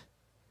there's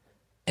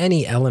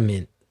any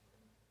element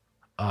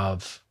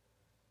of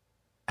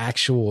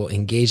actual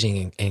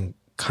engaging in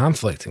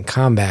conflict and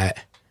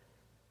combat,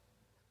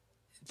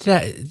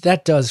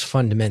 that does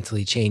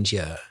fundamentally change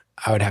you,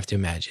 I would have to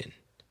imagine,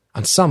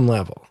 on some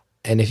level.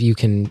 And if you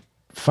can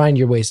find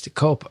your ways to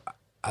cope,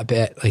 I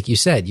bet, like you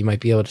said, you might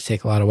be able to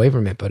take a lot away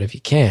from it. But if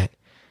you can't,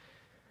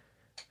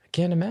 I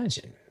can't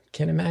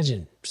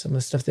imagine some of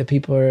the stuff that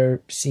people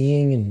are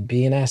seeing and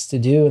being asked to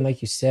do. And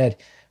like you said,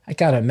 I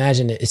got to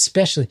imagine it,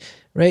 especially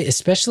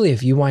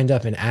if you wind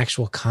up in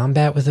actual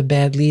combat with a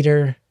bad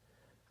leader.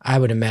 I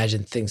would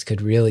imagine things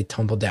could really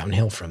tumble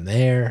downhill from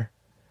there.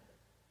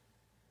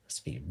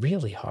 Must be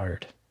really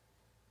hard.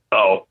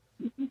 Oh,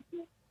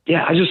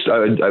 yeah. I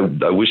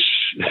wish,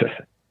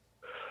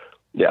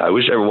 I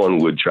wish everyone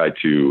would try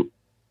to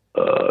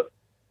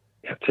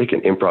take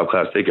an improv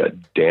class, take a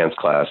dance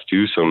class,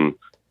 do some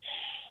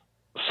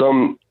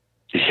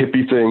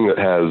hippie thing that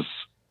has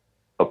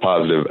a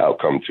positive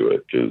outcome to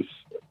it, because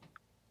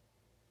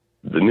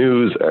the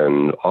news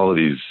and all of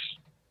these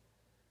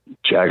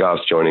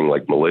jagoffs joining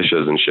like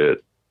militias and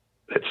shit,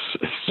 it's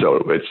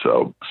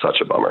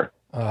such a bummer.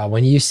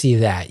 When you see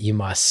that, you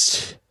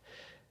must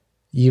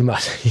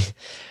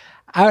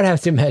I would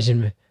have to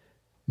imagine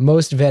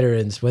most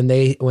veterans when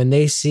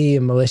they see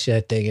a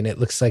militia thing and it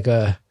looks like,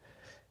 oh,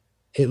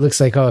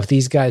 if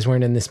these guys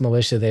weren't in this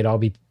militia, they'd all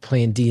be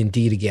playing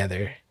D&D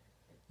together.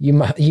 There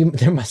must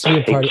be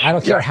a party. I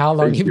don't care how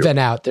long you've been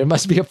out. There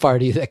must be a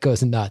party that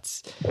goes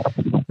nuts.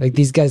 Like,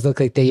 these guys look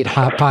like they eat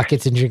Hot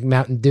Pockets and drink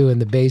Mountain Dew in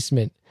the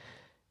basement,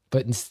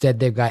 but instead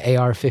they've got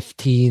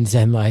AR-15s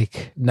and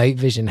like night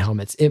vision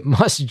helmets. It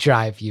must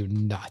drive you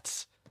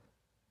nuts.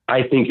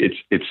 I think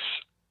it's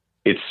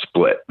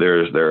split.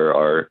 There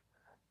are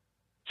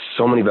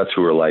so many vets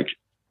who are like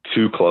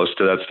too close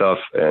to that stuff,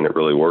 and it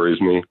really worries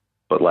me.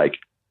 But like,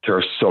 there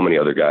are so many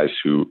other guys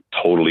who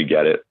totally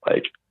get it.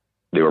 Like,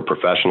 they were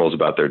professionals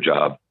about their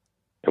job.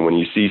 And when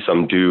you see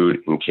some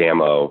dude in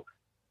camo,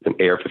 an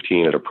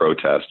AR-15 at a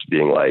protest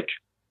being like,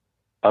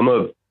 I'm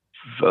a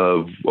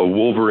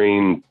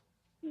Wolverine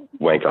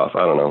wank off.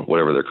 I don't know,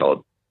 whatever they're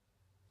called.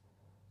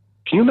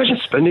 Can you imagine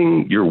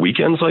spending your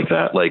weekends like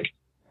that? Like,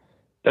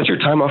 that's your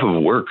time off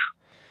of work.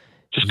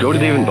 Just go to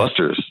Dave &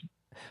 Buster's.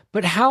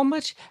 But how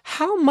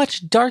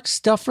much dark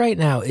stuff right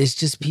now is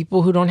just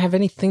people who don't have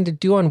anything to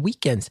do on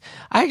weekends?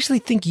 I actually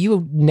think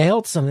you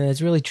nailed something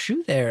that's really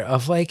true there,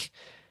 of like,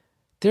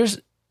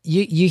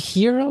 you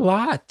hear a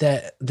lot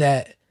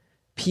that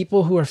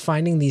people who are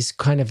finding these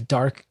kind of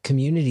dark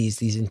communities,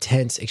 these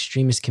intense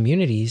extremist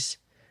communities,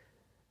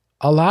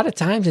 a lot of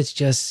times it's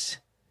just,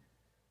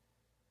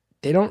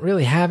 they don't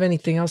really have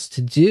anything else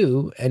to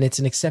do, and it's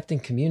an accepting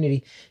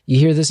community. You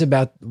hear this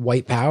about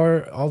white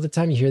power all the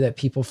time. You hear that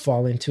people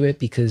fall into it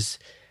because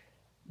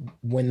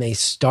when they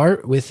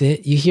start with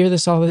it, you hear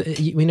this all,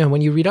 you know,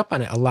 when you read up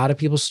on it, a lot of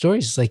people's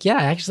stories, it's like, yeah,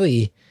 I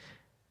actually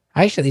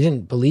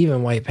didn't believe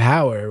in white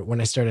power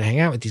when I started hanging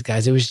out with these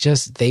guys. It was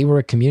just, they were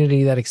a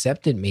community that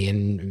accepted me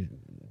and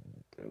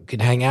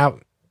could hang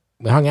out.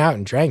 We hung out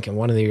and drank in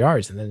one of their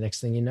yards. And the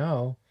next thing you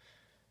know,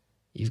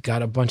 you've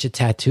got a bunch of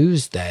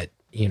tattoos that,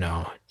 you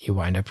know, you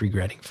wind up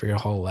regretting for your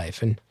whole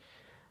life. And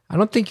I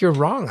don't think you're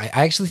wrong. I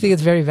actually think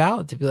it's very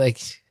valid to be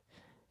like,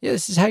 yeah,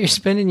 this is how you're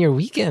spending your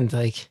weekend.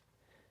 Like,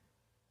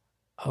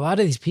 a lot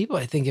of these people,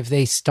 I think if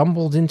they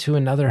stumbled into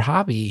another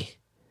hobby,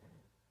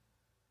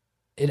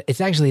 it's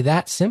actually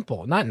that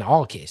simple. Not in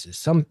all cases.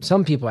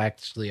 Some people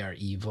actually are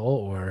evil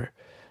or,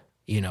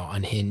 you know,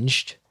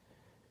 unhinged.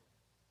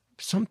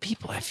 Some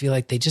people, I feel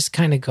like they just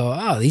kind of go,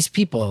 oh, these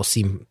people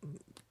seem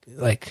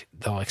like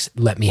they'll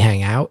let me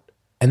hang out.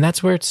 And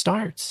that's where it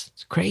starts.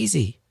 It's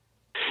crazy.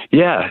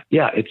 Yeah.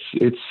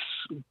 It's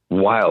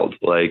wild.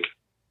 Like,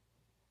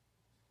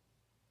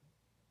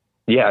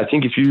 yeah, I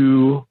think if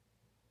you,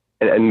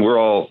 and we're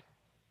all,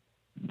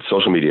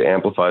 social media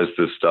amplifies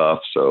this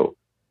stuff. So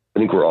I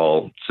think we're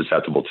all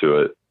susceptible to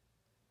it.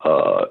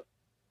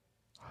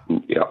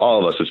 You know, all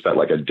of us have spent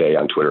like a day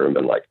on Twitter and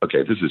been like,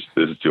 okay, this is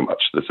too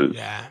much.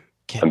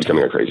 I'm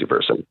becoming a crazy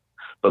person.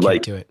 But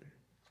like, do it.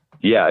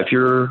 Yeah, if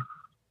you're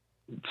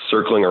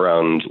circling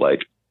around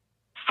like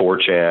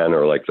 4chan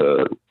or like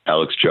the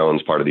Alex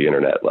Jones part of the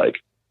internet, like,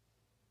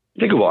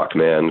 take a walk,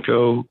 man.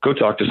 Go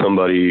talk to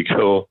somebody.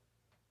 Go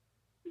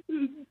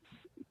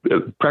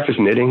practice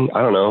knitting.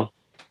 I don't know.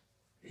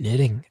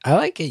 Knitting. I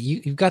like it.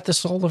 You've got the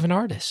soul of an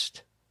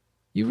artist.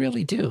 You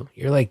really do.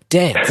 You're like,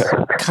 dance,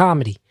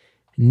 comedy,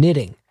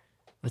 knitting.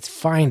 Let's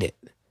find it.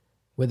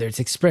 Whether it's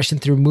expression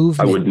through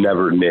movement. I would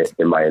never knit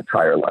in my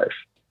entire life.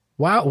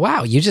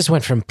 Wow. You just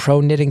went from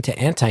pro knitting to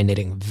anti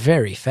knitting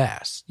very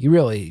fast. You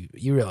really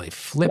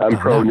flipped. I'm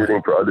pro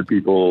knitting for other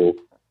people.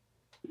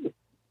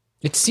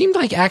 It seemed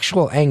like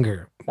actual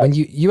anger when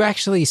you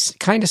actually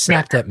kind of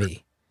snapped at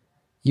me.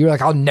 You were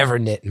like, I'll never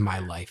knit in my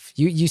life.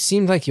 You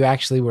seemed like you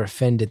actually were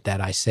offended that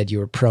I said you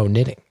were pro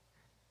knitting.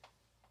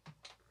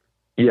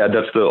 Yeah,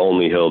 that's the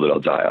only hill that I'll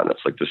die on.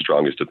 That's like the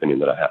strongest opinion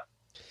that I have.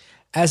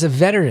 As a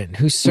veteran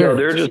who served,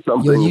 there's just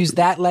something. You'll use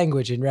that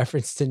language in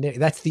reference to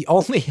knitting. That's the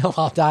only hill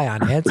I'll die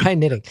on,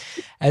 anti-knitting.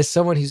 As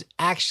someone who's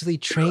actually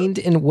trained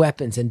in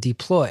weapons and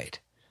deployed,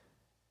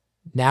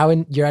 now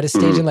you're at a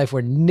stage in life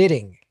where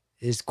knitting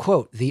is,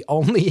 quote, the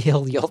only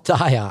hill you'll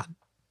die on.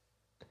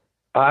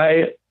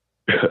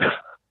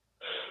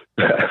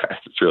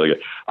 It's really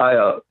good.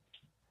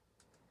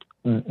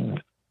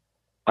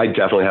 I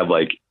definitely have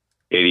like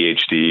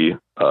ADHD.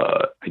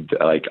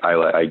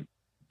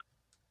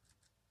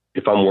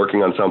 If I'm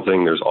working on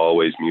something, there's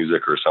always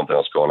music or something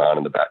else going on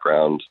in the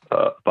background,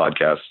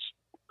 podcasts.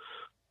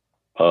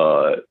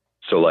 So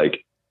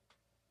like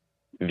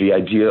the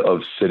idea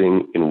of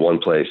sitting in one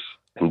place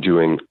and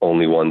doing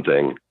only one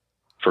thing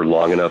for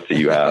long enough that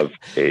you have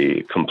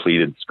a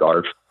completed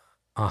scarf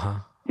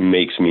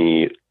makes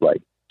me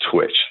like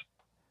twitch.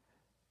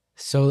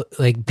 So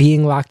like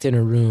being locked in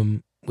a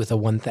room with a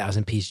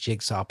 1,000 piece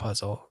jigsaw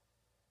puzzle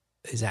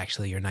is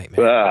actually your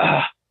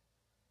nightmare.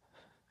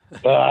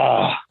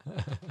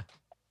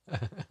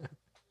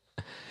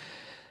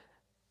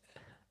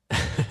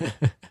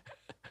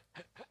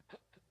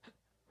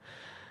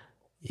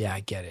 Yeah,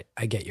 I get it.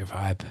 I get your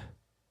vibe.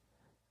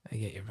 I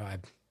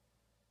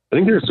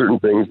think there are certain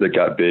things that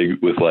got big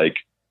with like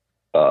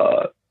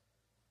the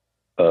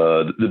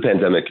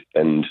pandemic,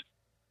 and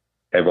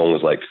everyone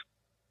was like,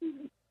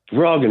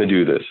 we're all going to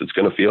do this. It's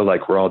going to feel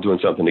like we're all doing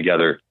something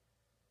together.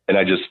 And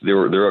there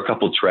were a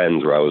couple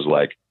trends where I was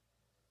like,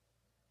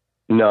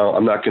 no,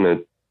 I'm not going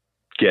to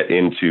get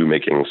into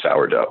making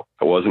sourdough.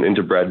 I wasn't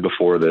into bread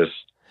before this.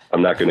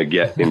 I'm not going to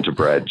get into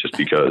bread just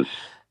because.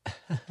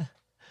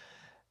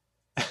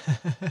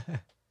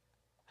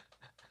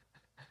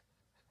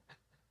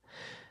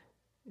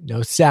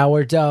 No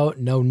sourdough,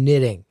 no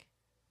knitting.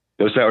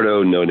 No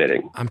sourdough, no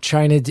knitting. I'm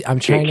trying to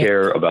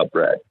care about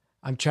bread.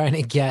 I'm trying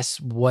to guess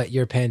what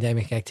your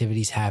pandemic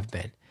activities have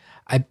been.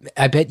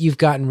 I bet you've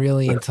gotten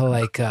really into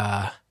like,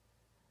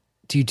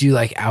 do you do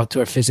like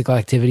outdoor physical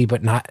activity,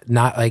 but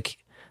not like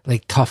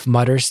Tough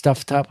Mudder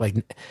stuff up?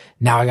 Like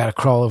now I got to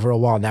crawl over a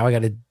wall. Now I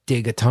got to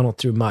dig a tunnel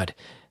through mud.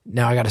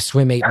 Now I got to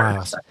swim 8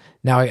 miles.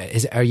 Now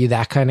are you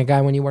that kind of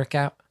guy when you work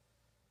out?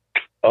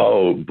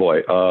 Oh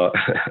boy.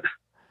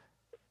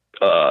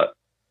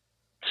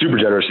 Super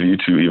generous of you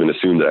to even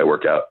assume that I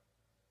work out.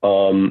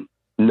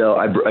 No,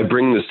 I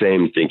bring the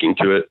same thinking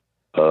to it.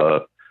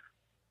 I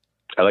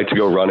like to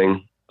go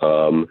running.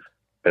 And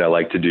I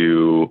like to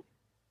do,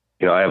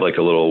 I have like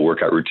a little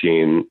workout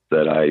routine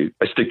that I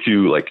stick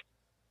to like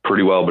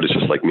pretty well, but it's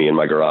just like me in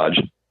my garage.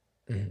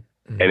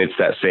 Mm-hmm. And it's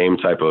that same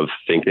type of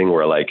thinking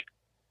where like,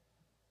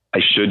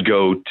 I should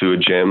go to a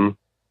gym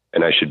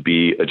and I should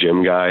be a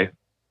gym guy.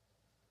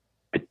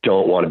 I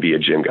don't want to be a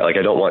gym guy. Like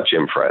I don't want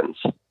gym friends.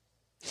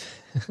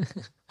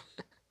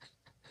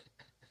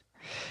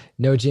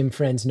 No gym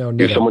friends, no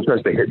knitting. If someone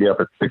tries to hit me up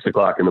at 6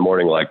 o'clock in the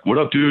morning, like, what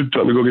up, dude?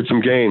 Time to go get some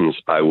gains.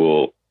 I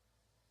will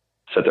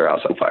set their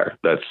house on fire.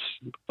 That's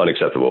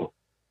unacceptable.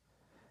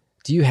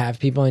 Do you have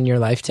people in your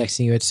life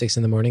texting you at 6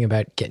 in the morning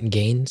about getting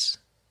gains?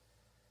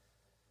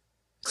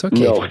 It's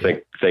okay. No,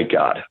 thank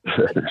God.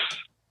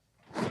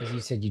 Because you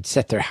said you'd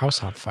set their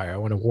house on fire. I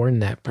want to warn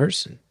that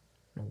person.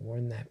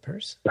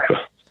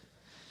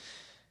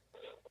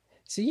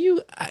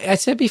 So I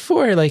said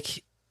before,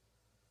 like,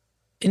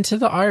 into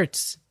the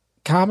arts,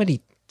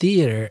 comedy,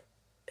 theater,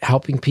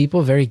 helping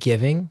people, very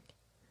giving.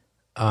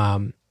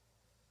 The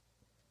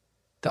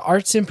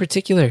arts in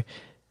particular,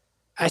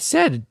 I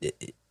said,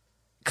 it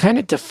kind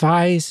of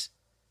defies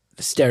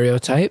the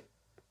stereotype.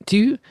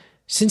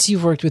 Since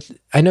you've worked with,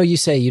 I know you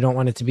say you don't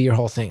want it to be your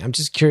whole thing. I'm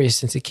just curious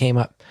since it came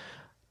up.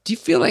 Do you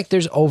feel like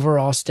there's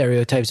overall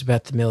stereotypes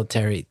about the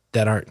military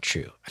that aren't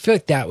true? I feel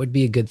like that would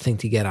be a good thing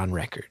to get on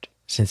record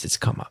since it's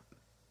come up.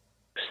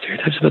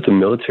 Stereotypes about the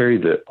military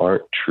that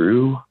aren't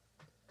true?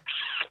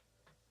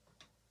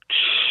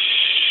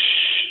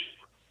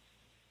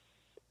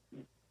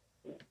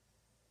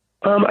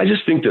 I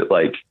just think that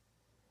like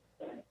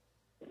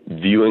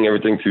viewing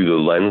everything through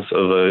the lens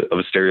of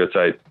a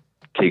stereotype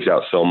takes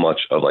out so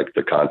much of like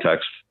the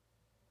context.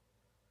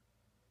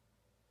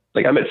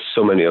 Like I met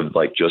so many of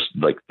like just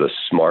like the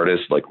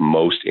smartest, like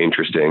most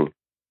interesting,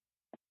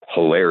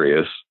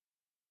 hilarious,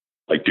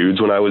 like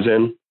dudes when I was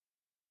in,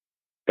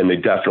 and they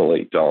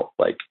definitely don't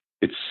like,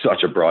 it's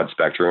such a broad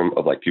spectrum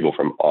of like people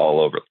from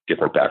all over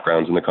different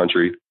backgrounds in the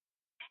country.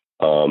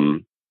 That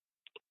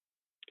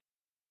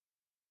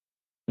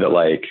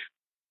like,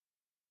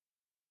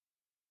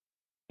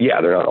 yeah,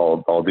 they're not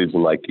all dudes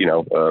in like,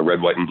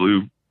 red, white, and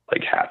blue,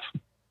 like hats.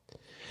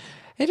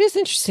 It is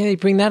interesting that you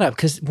bring that up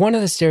because one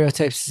of the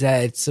stereotypes is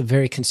that it's a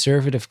very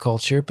conservative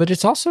culture, but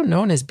it's also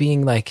known as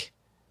being like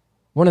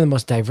one of the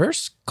most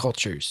diverse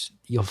cultures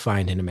you'll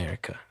find in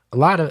America.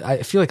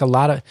 I've heard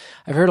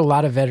a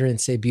lot of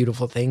veterans say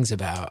beautiful things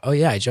about, oh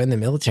yeah, I joined the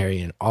military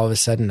and all of a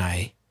sudden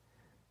I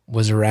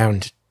was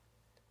around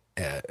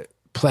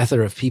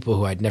plethora of people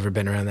who I'd never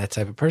been around that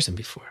type of person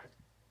before.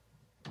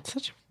 It's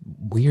such a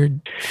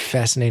weird,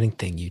 fascinating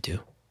thing you do.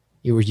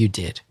 You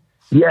did.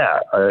 Yeah,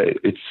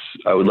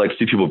 I would like to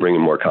see people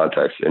bringing more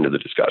context into the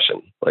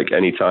discussion. Like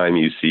anytime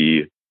you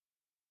see,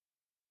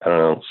 I don't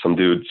know, some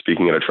dude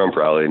speaking at a Trump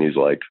rally and he's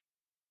like,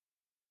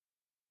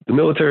 the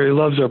military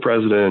loves our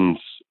president.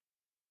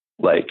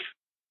 Like,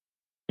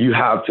 you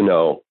have to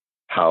know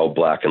how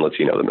Black and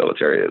Latino the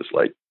military is.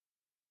 Like,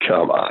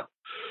 come on.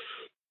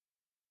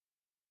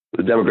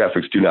 The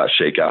demographics do not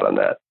shake out on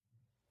that.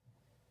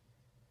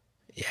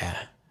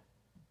 Yeah.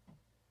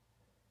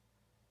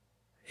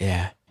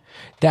 Yeah.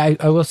 I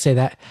will say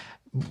that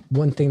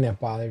one thing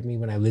that bothered me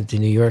when I lived in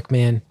New York,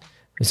 man,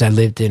 was I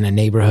lived in a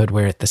neighborhood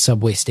where at the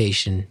subway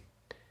station,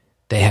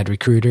 they had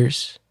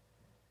recruiters.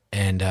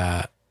 And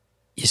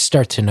you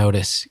start to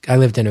notice, I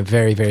lived in a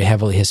very, very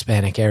heavily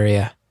Hispanic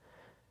area.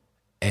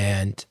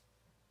 And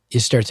you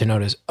start to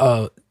notice,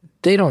 oh,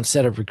 they don't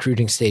set up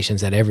recruiting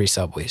stations at every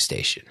subway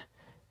station.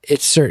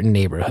 It's certain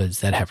neighborhoods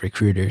that have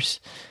recruiters.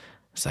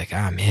 It's like,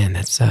 ah, man,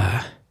 it's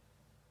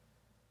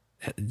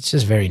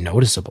just very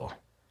noticeable.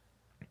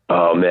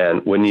 Oh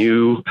man, when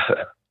you,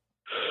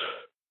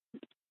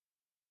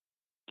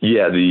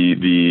 yeah,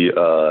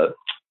 the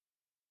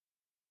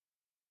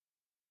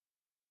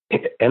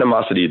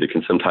animosity that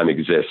can sometimes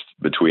exist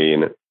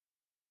between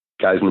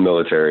guys in the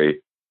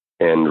military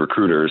and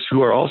recruiters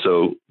who are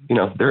also,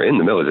 they're in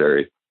the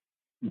military,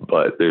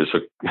 but there's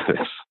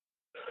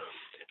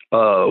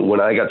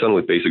when I got done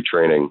with basic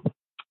training,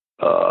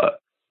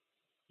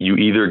 you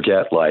either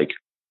get like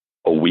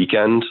a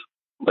weekend,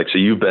 like, so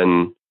you've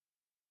been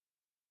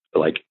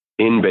like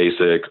in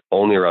basic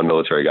only around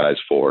military guys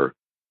for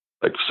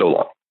like so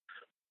long,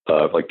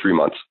 like 3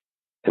 months.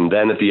 And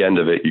then at the end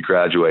of it, you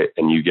graduate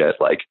and you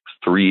get like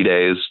 3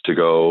 days to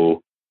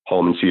go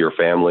home and see your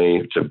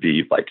family, to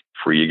be like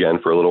free again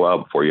for a little while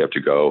before you have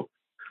to go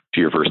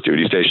to your first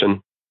duty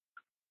station.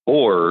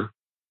 Or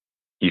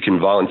you can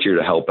volunteer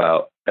to help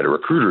out at a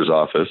recruiter's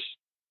office.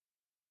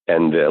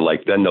 And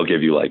then they'll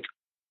give you like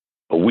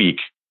a week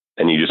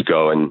and you just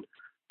go and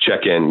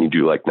check in and you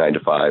do like 9 to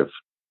 5,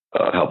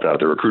 helping out at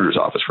the recruiter's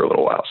office for a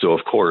little while. So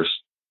of course,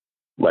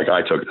 like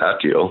I took that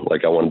deal,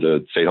 like I wanted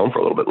to stay home for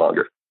a little bit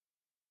longer.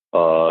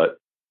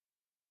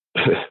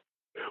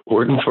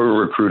 Working for a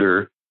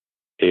recruiter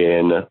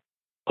in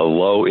a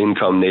low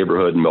income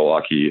neighborhood in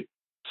Milwaukee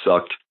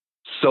sucked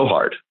so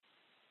hard.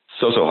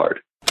 So hard.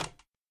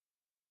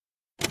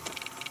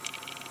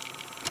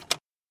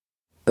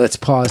 Let's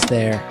pause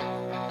there.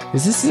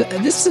 This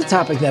is a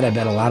topic that I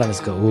bet a lot of us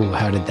go, ooh,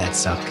 how did that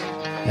suck?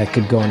 That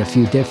could go in a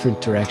few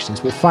different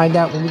directions. We'll find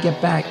out when we get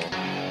back.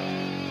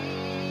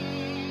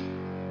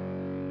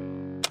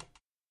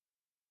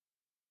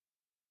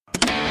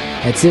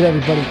 That's it,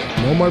 everybody.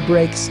 No more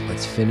breaks.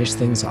 Let's finish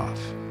things off.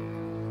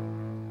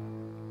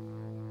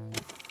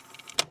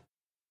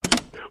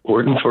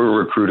 Working for a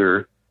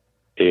recruiter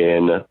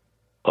in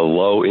a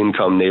low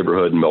income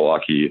neighborhood in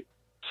Milwaukee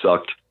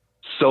sucked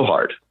so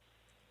hard.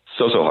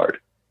 So hard.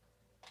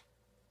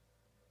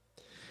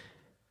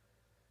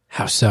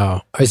 How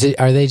so?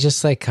 Are they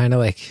just like kind of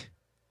like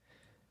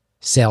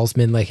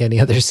salesmen, like any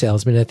other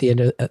salesman at the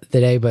end of the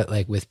day, but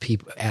like with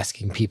people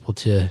asking people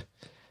to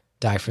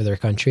die for their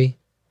country?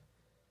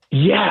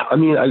 Yeah, I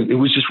mean, it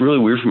was just really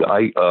weird for me.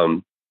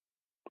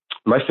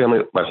 My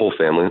whole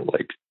family,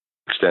 like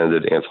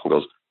extended aunts,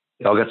 uncles,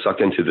 they all got sucked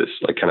into this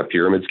like kind of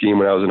pyramid scheme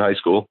when I was in high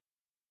school.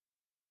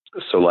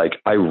 So like,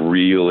 I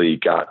really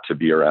got to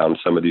be around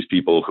some of these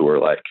people who are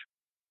like,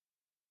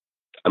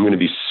 I'm going to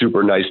be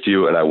super nice to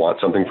you and I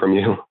want something from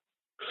you.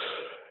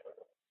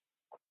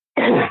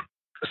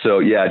 So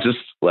yeah, just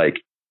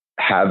like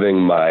having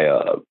my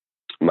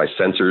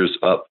sensors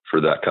up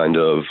for that kind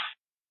of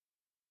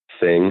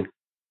thing.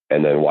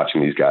 And then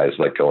watching these guys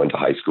like go into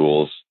high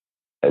schools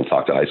and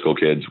talk to high school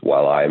kids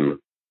while I'm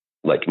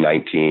like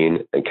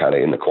 19 and kind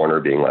of in the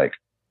corner being like,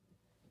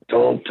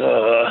 don't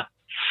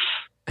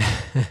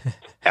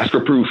ask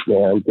for proof,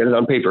 man. Get it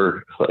on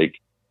paper. Like,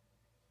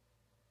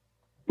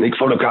 make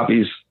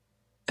photocopies.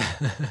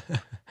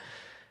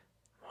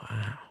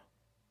 Wow.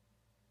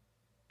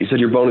 He said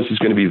your bonus is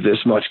going to be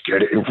this much.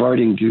 Get it in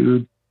writing,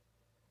 dude.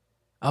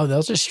 Oh,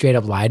 they'll just straight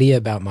up lie to you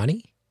about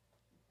money?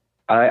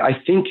 I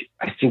think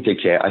they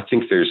can. I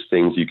think there's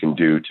things you can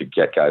do to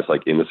get guys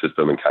like in the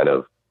system and kind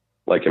of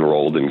like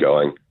enrolled and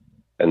going.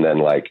 And then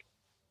like,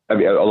 I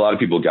mean, a lot of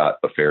people got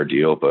a fair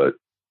deal, but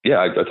yeah,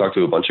 I talked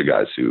to a bunch of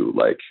guys who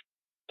like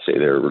say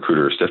their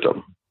recruiter stiffed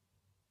them.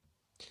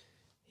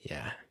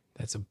 Yeah,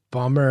 that's a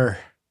bummer.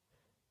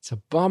 It's a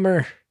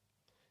bummer.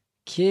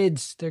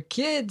 Kids, they're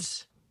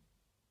kids.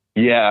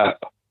 Yeah,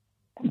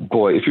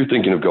 boy, if you're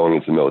thinking of going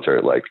into the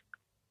military, like,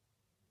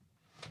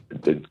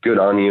 it's good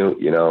on you.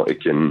 You know,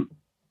 it can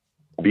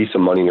be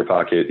some money in your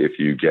pocket if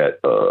you get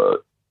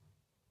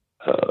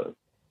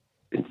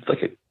it's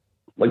like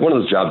one of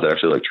those jobs that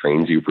actually like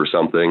trains you for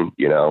something,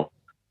 you know,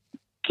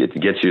 gets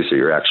you so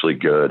you're actually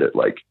good at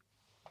like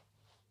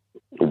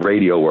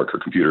radio work or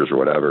computers or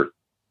whatever.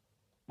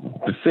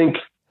 But think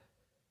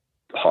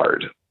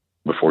hard.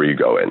 before you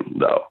go in,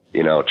 though.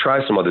 You know,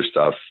 try some other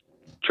stuff.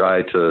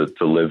 Try to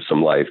live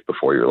some life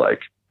before you're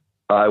like,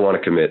 I want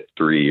to commit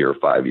 3 or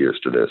 5 years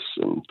to this.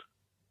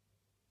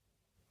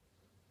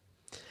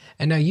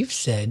 And now you've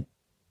said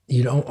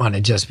you don't want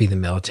to just be the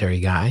military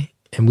guy,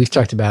 and we've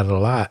talked about it a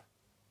lot.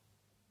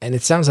 And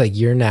it sounds like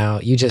you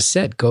just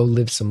said, go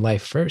live some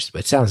life first, but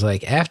it sounds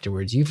like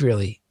afterwards you've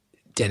really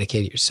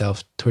dedicated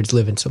yourself towards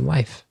living some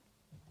life.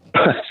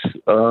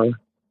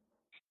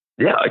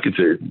 Yeah, I could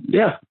say,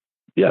 yeah,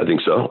 I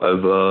think so. I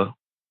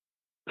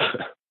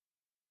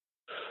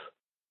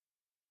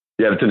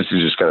have a tendency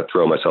to just kind of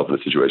throw myself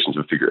into situations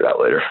and figure it out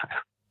later.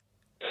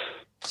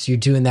 So you're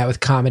doing that with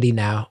comedy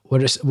now.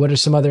 What are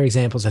some other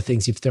examples of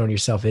things you've thrown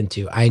yourself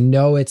into? I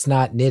know it's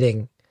not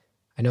knitting.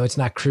 I know it's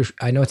not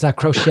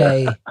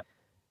crochet.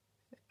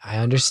 I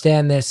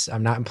understand this.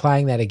 I'm not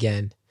implying that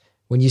again.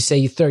 When you say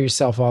you throw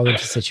yourself all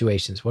into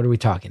situations, what are we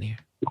talking here?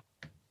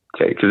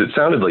 Okay, because it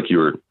sounded like you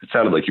were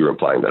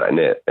implying that I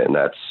knit, and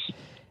that's,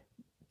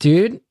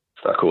 dude.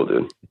 It's not cool,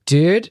 dude.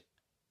 Dude,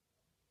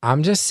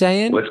 I'm just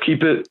saying. Let's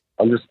keep it.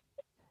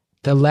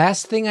 The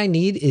last thing I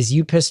need is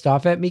you pissed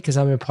off at me because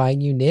I'm implying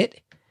you knit,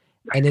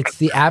 and it's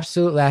the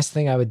absolute last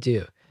thing I would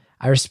do.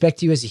 I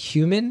respect you as a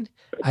human.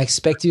 I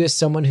expect you as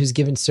someone who's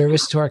given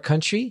service to our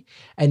country,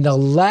 and the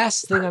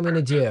last thing I'm going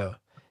to do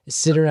is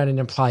sit around and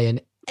imply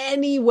in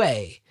any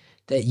way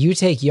that you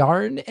take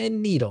yarn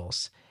and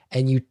needles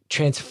and you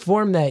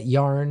transform that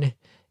yarn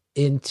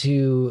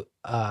into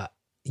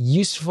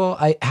useful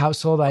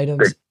household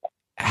items,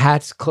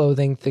 hats,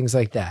 clothing, things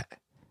like that.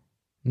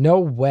 No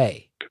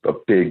way. A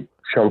big,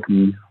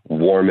 chunky,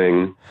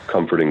 warming,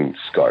 comforting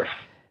scarf.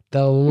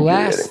 The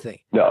last thing.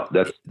 No,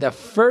 that's the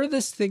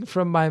furthest thing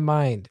from my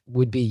mind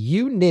would be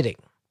you knitting.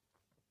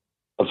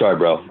 I'm sorry,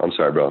 bro.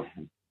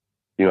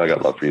 You know I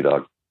got love for you,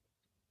 dog.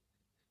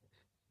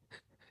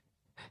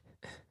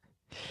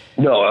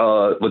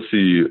 No, let's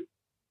see.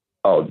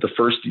 Oh, the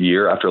first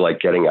year after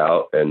like getting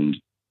out and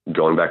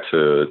going back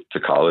to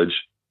college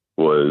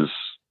was,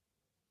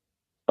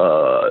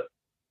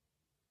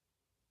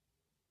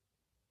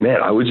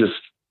 man,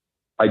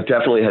 I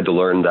definitely had to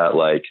learn that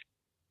like,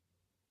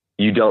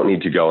 you don't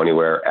need to go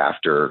anywhere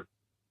after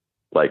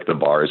like the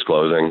bar is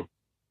closing.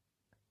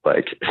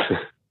 Like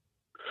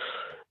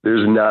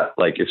there's not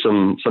like, if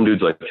some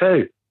dude's like,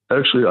 hey,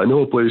 actually I know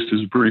a place,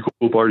 there's a pretty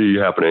cool party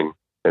happening.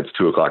 It's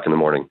 2:00 in the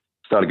morning.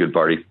 It's not a good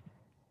party.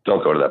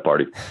 Don't go to that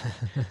party.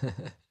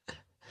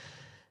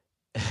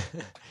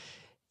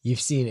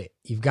 You've seen it.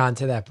 You've gone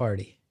to that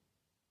party.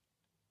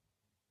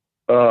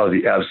 Oh,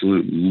 the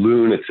absolute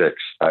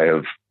lunatics I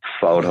have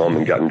followed home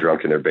and gotten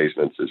drunk in their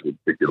basements is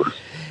ridiculous.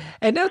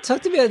 And now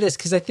talk to me about this,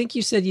 because I think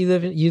you said you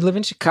live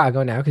in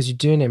Chicago now because you're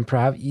doing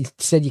improv. You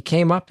said you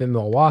came up in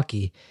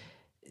Milwaukee.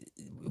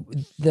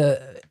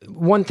 The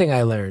one thing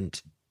I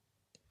learned,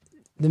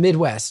 the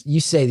Midwest, you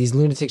say these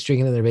lunatics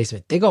drinking in their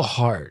basement, they go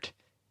hard.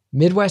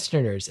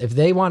 Midwesterners, if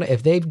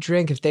they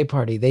drink, if they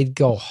party, they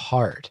go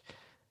hard.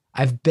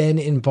 I've been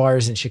in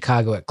bars in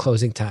Chicago at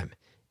closing time.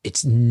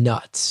 It's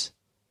nuts.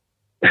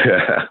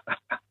 Yeah.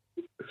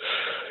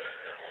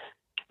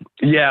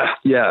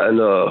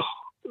 And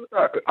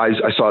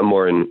I saw it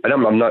more and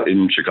I'm not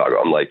in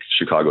Chicago. I'm like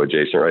Chicago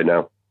adjacent right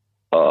now.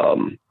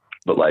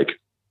 But like,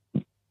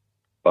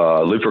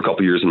 lived for a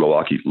couple years in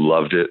Milwaukee,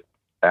 loved it.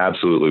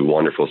 Absolutely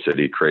wonderful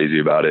city, crazy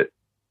about it.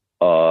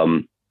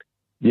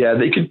 Yeah,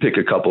 they could pick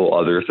a couple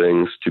other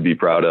things to be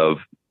proud of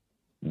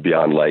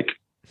beyond like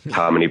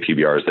how many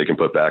PBRs they can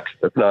put back.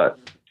 It's not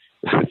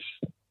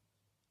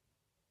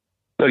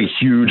a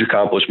huge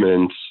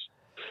accomplishment.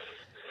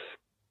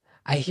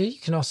 I hear you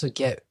can also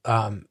get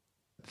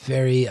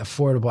very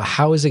affordable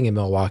housing in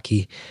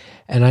Milwaukee.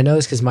 And I know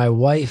this because my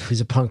wife, who's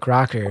a punk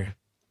rocker,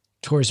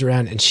 tours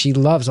around and she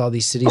loves all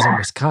these cities in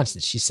Wisconsin.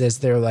 She says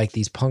they're like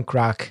these punk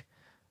rock,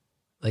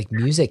 like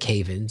music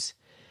havens.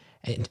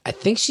 And I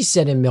think she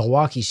said in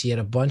Milwaukee, she had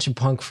a bunch of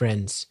punk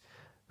friends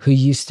who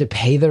used to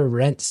pay their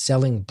rent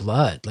selling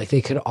blood. Like they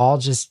could all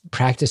just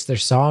practice their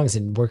songs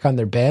and work on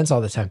their bands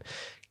all the time.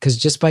 Because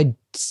just by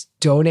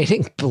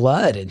donating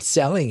blood and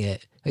selling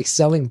it, like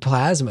selling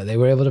plasma, they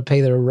were able to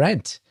pay their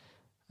rent.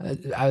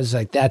 I was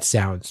like, that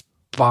sounds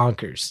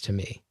bonkers to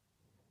me.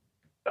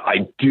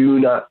 I do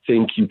not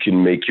think you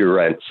can make your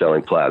rent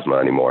selling plasma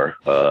anymore.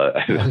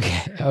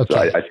 Okay. So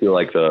I feel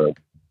like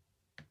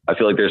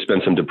there's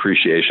been some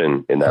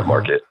depreciation in that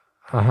market.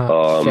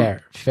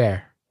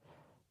 Fair.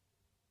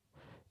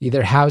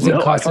 Either housing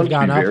costs have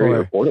gone up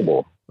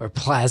or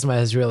plasma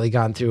has really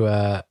gone through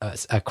a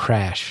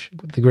crash.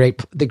 The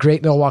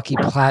great Milwaukee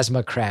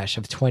plasma crash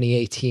of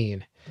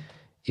 2018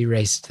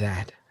 erased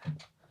that.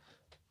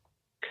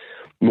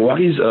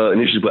 Milwaukee's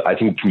initially, I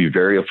think, can be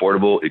very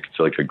affordable. It's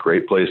like a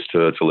great place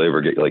to live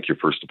or get like your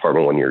first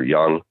apartment when you're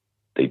young.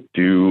 They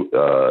do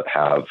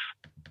have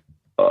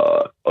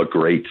a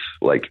great,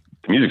 like,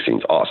 the music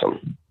scene's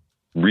awesome.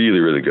 Really,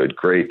 really good.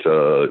 Great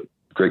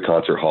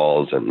concert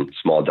halls and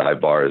small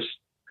dive bars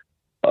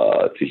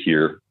to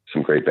hear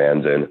some great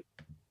bands in.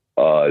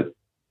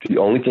 The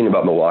only thing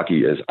about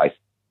Milwaukee is I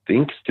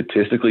think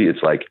statistically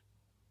it's like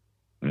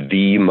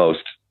the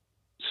most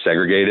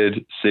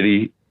segregated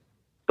city,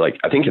 like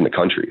I think in the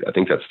country. I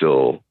think that's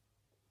still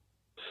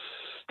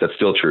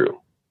true.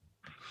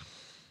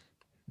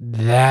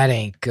 That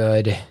ain't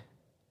good.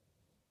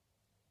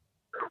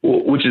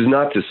 Well, which is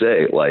not to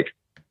say like,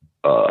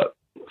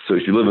 so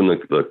if you live in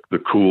the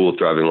cool,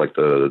 thriving, like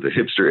the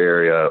hipster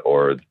area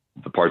or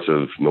the parts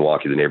of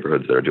Milwaukee, the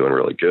neighborhoods that are doing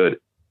really good,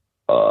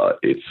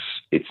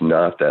 it's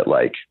not that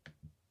like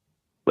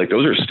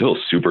those are still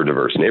super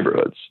diverse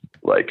neighborhoods.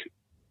 Like,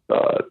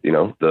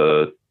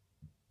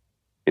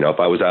 if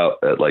I was out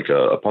at like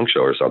a punk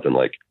show or something,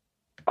 like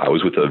I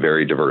was with a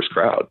very diverse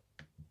crowd,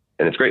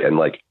 and it's great. And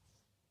like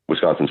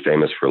Wisconsin's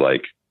famous for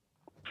like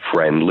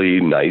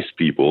friendly, nice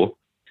people.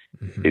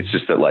 Mm-hmm. It's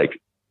just that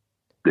like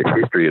the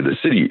history of the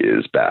city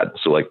is bad.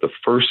 So like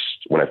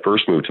when I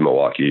first moved to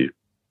Milwaukee,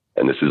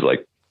 and this is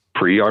like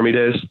pre-Army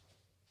days,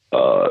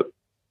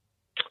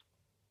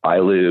 I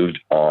lived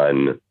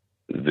on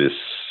this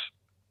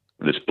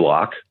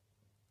block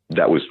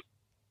that was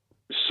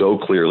so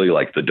clearly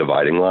like the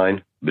dividing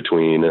line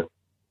between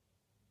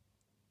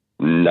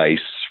nice,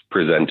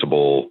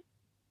 presentable,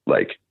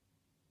 like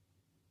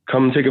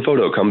come take a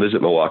photo, come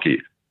visit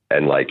Milwaukee,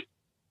 and like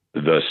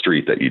the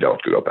street that you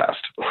don't go past.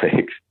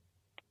 Like,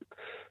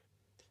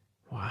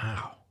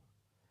 wow.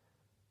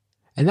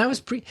 And that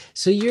was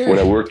so when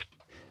I worked.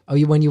 Oh,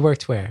 when you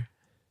worked where?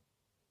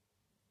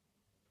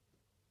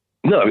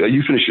 No,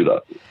 you finish it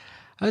up.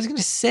 I was going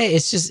to say,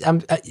 it's just,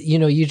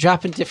 you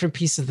drop in different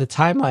pieces of the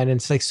timeline, and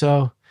it's like,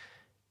 so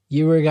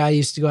you were a guy who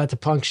used to go out to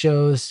punk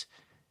shows,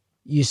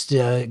 used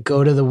to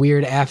go to the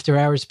weird after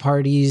hours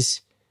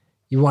parties.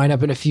 You wind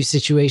up in a few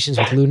situations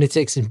with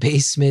lunatics in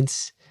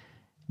basements.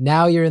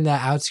 Now you're in the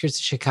outskirts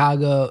of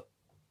Chicago.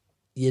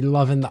 You're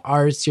loving the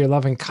arts. You're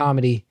loving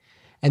comedy.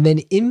 And then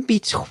in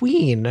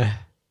between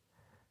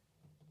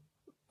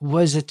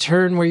was a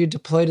turn where you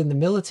deployed in the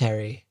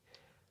military,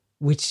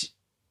 which,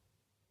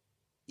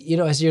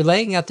 as you're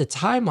laying out the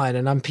timeline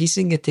and I'm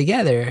piecing it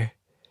together,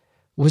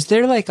 was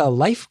there like a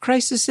life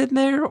crisis in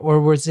there,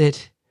 or was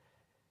it,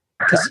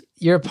 because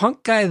you're a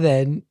punk guy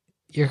then,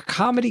 you're a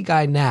comedy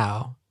guy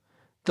now,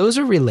 those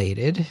are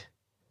related.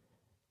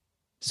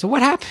 So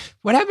what happened?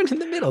 What happened in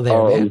the middle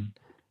there, man?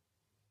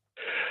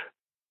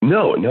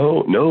 No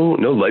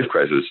life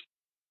crisis.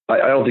 I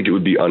don't think it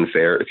would be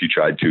unfair if you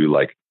tried to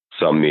like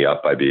sum me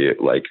up by being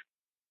like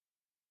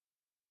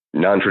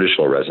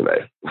non-traditional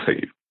resume.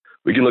 Like,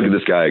 we can look at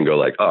this guy and go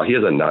like, oh, he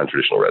has a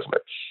non-traditional resume.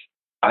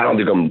 I don't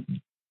think I'm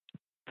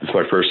the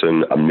smart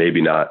person. I'm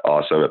maybe not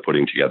awesome at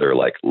putting together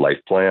like life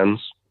plans.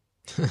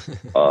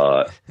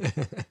 I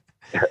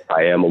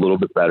am a little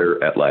bit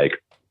better at like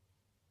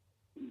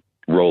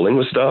rolling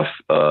with stuff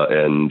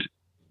and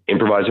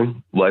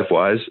improvising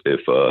life-wise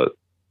if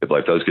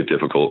life does get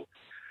difficult.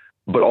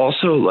 But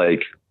also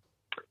like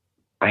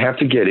I have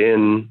to get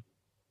in.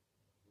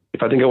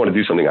 If I think I want to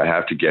do something, I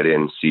have to get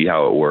in, see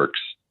how it works,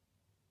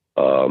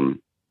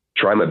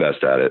 try my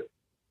best at it,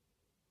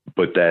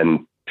 but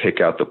then pick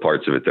out the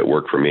parts of it that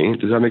work for me.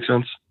 Does that make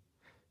sense?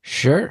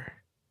 Sure.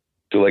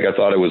 So like I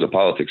thought I was a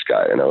politics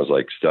guy, and I was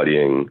like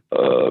studying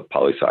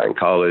poli-sci in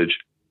college,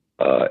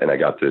 and I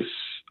got this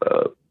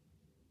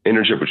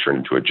internship which turned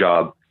into a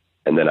job,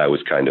 and then I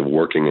was kind of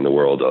working in the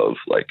world of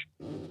like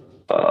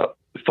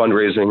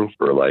fundraising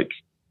for like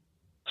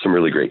some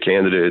really great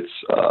candidates,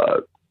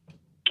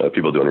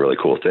 people doing really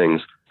cool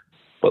things.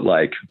 But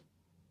like,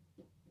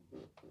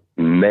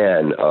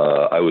 man,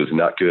 I was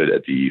not good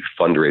at the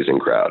fundraising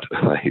crowd.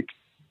 Like,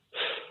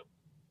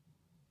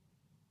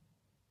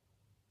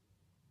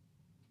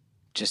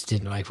 just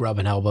didn't like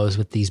rubbing elbows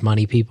with these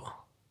money people.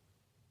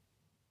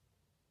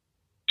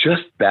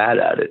 Just bad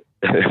at it.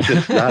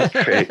 Just not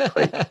great.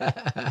 Like,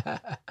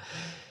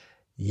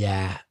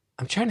 yeah.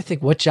 I'm trying to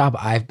think what job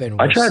I've been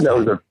worse I tried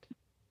that.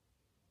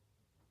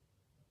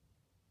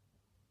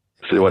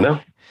 Say what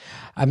now?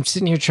 I'm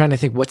sitting here trying to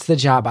think what's the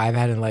job I've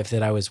had in life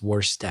that I was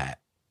worst at.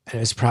 And it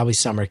was probably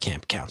summer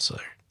camp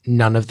counselor.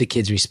 None of the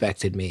kids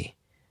respected me.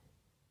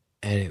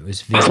 And it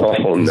was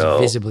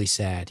visibly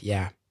sad.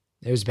 Yeah,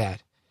 it was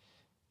bad.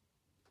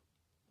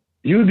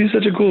 You would be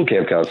such a cool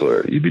camp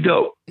counselor. You'd be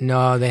dope.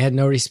 No, they had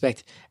no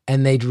respect.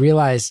 And they'd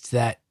realized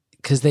that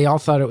because they all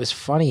thought it was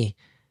funny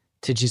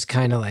to just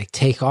kind of like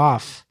take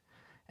off.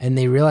 And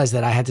they realized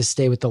that I had to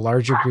stay with the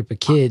larger group of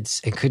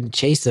kids and couldn't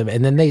chase them.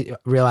 And then they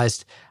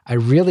realized I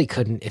really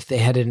couldn't if they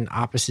headed in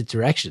opposite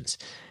directions.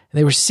 And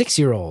they were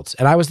 6-year-olds.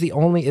 And I was the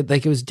only,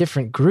 like it was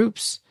different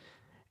groups.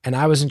 And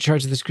I was in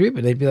charge of this group.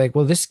 And they'd be like,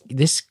 well,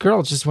 this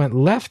girl just went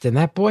left and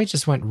that boy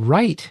just went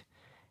right.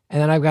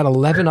 And then I've got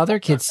 11 other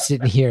kids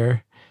sitting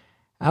here.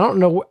 I don't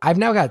know. I've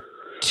now got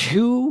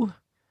 2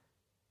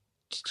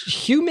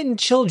 human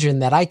children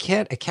that I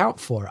can't account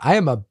for. I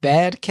am a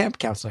bad camp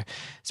counselor.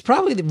 It's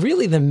probably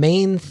really the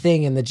main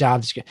thing in the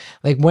job description.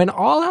 Like when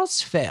all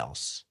else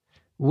fails,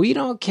 we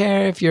don't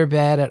care if you're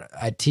bad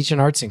at teaching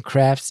arts and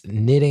crafts,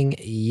 knitting,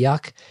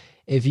 yuck.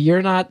 If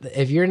you're not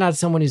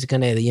someone who's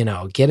going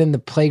to, get in the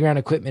playground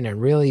equipment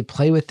and really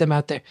play with them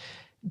out there,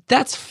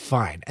 that's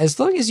fine. As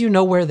long as you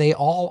know where they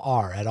all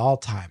are at all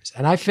times.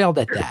 And I failed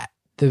at that,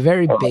 the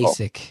very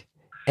basic.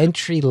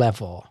 entry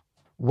level.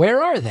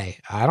 Where are they?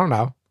 I don't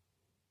know.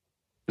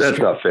 That's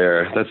not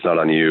fair. That's not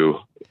on you.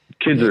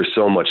 Kids are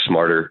so much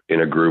smarter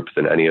in a group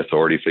than any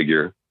authority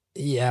figure.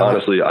 Yeah.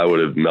 Honestly, I would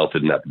have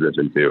melted in that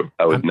position too.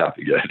 I would not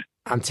be good.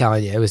 I'm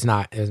telling you, it was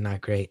not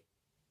great.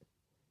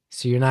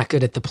 So you're not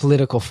good at the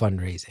political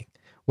fundraising.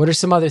 What are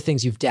some other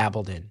things you've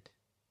dabbled in?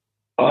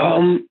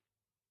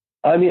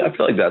 I mean, I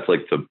feel like that's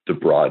like the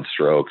broad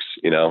strokes,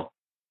 you know,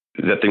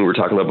 that thing we were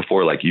talking about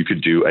before, like you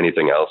could do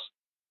anything else.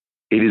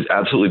 It is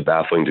absolutely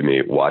baffling to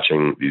me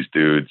watching these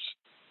dudes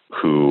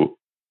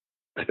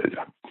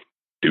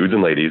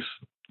and ladies,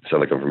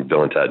 sound like I'm from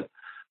Bill and Ted,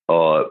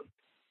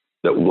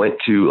 that went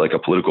to like a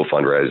political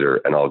fundraiser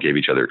and all gave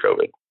each other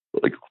COVID.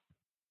 Like,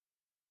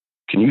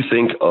 can you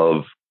think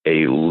of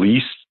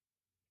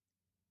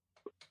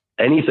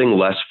anything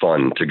less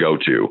fun to go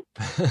to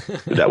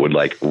that would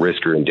like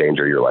risk or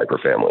endanger your life or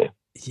family?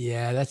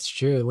 Yeah, that's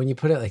true. When you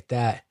put it like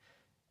that,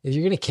 if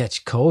you're going to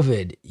catch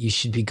COVID, you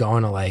should be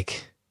going to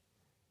like,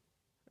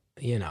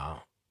 you know,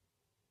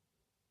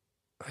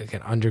 like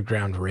an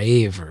underground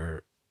rave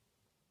or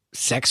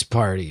sex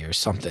party or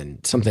something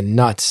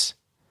nuts,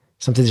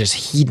 something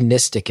just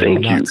hedonistic and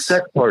Thank nuts. you.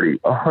 Sex party,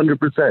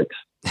 100%.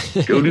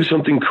 Go do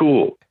something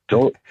cool.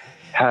 Don't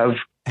have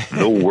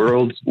the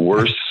world's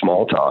worst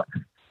small talk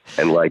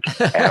and like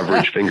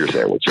average finger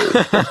sandwiches.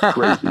 That's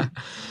crazy.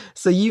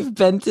 So you've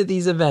been to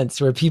these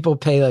events where people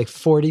pay like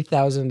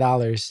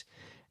 $40,000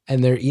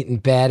 and they're eating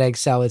bad egg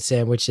salad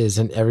sandwiches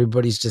and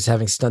everybody's just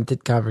having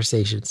stunted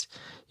conversations.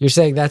 You're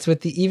saying that's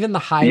what even the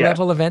high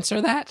level events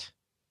are that?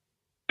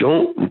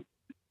 Don't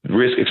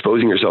risk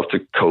exposing yourself to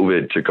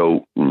COVID to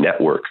go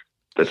network.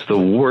 That's the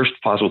worst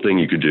possible thing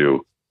you could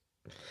do.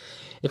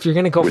 If you're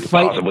going to go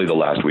fight, possibly the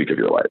last week of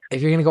your life.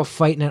 If you're going to go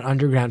fight in an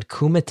underground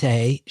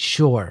kumite,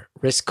 sure,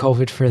 risk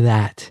COVID for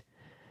that.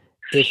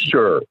 If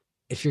you're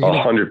going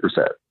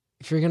 100%.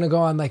 If you're going to go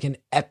on like an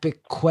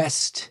epic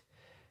quest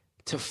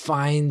to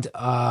find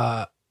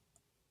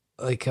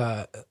like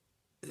the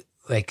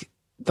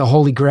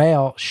Holy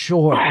Grail,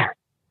 sure,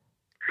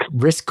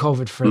 risk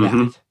COVID for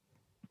that.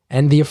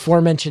 And the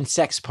aforementioned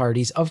sex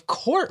parties, of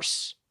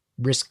course,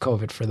 risk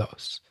COVID for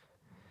those.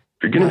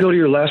 If you're going to go to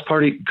your last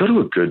party, go to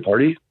a good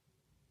party.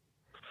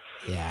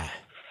 Yeah,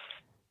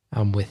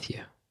 I'm with you.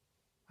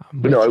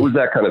 It was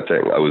that kind of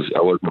thing. I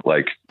wasn't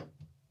like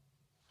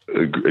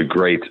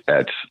great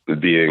at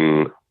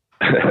being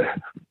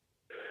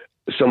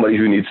somebody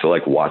who needs to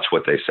like watch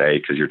what they say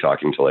because you're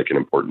talking to like an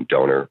important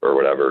donor or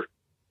whatever.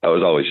 I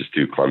was always just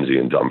too clumsy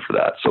and dumb for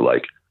that. So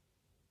like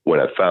when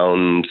I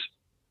found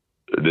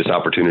this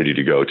opportunity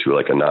to go to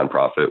like a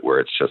nonprofit where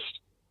it's just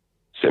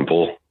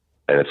simple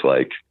and it's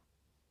like,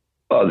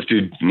 oh, this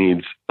dude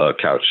needs a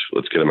couch.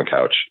 Let's get him a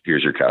couch.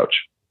 Here's your couch.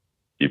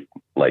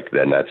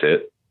 Then that's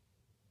it.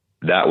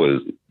 That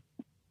was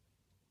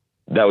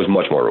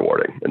much more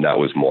rewarding. And that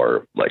was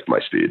more like my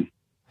speed.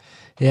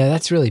 Yeah,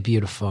 that's really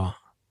beautiful.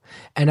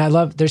 And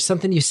there's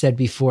something you said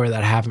before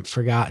that I haven't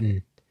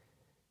forgotten.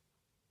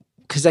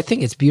 Because I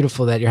think it's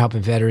beautiful that you're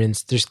helping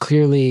veterans. There's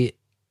clearly,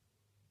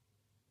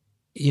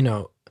 you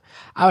know,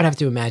 I would have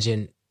to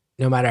imagine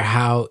no matter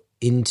how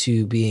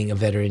into being a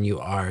veteran you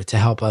are, to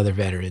help other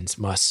veterans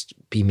must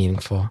be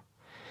meaningful.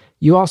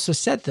 You also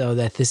said, though,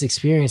 that this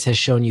experience has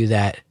shown you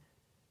that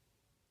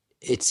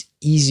it's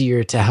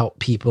easier to help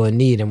people in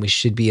need and we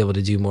should be able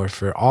to do more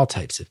for all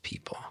types of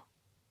people.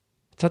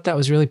 I thought that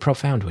was really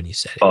profound when you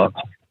said it.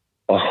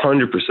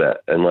 100%.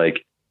 And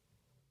like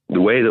the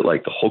way that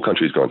like the whole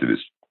country is going through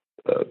this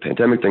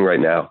pandemic thing right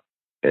now,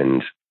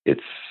 and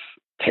it's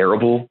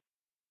terrible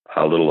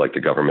how little like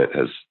the government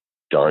has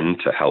done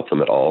to help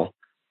them at all.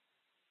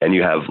 And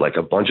you have like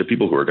a bunch of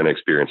people who are going to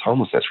experience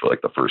homelessness for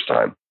like the first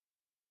time,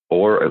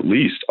 or at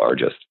least are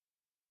just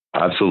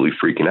absolutely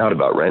freaking out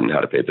about rent and how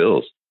to pay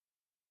bills.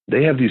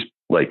 They have these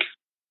like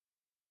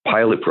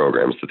pilot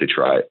programs that they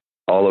try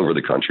all over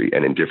the country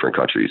and in different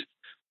countries.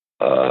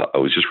 I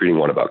was just reading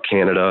one about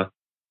Canada.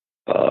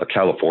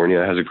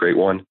 California has a great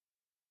one.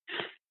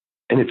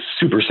 And it's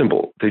super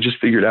simple. They just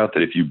figured out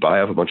that if you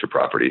buy up a bunch of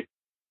property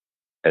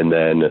and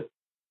then,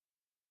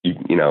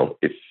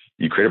 if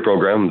you create a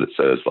program that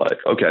says like,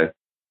 okay,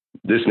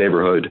 this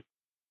neighborhood,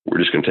 we're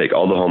just going to take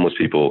all the homeless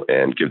people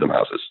and give them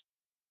houses.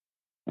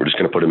 We're just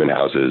going to put them in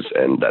houses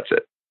and that's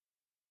it.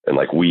 And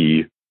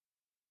we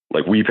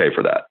pay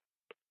for that.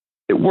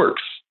 It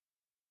works.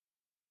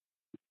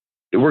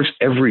 It works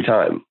every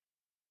time.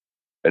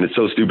 And it's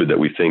so stupid that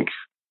we think,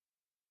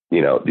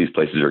 these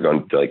places are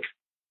going to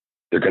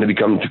they're going to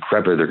become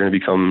decrepit. They're going to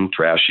become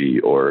trashy,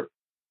 or,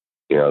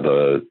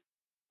 the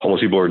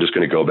homeless people are just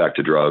going to go back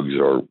to drugs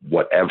or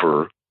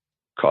whatever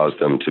caused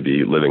them to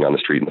be living on the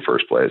street in the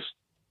first place.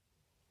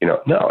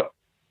 No.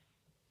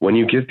 When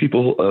you give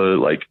people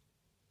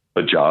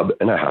a job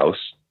and a house,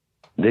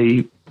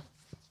 they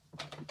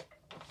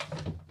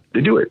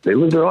do it. They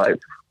live their life.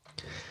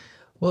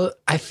 Well,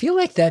 I feel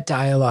like that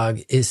dialogue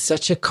is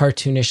such a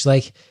cartoonish,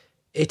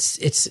 it's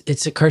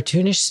a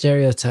cartoonish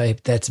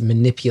stereotype that's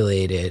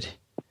manipulated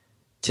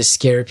to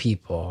scare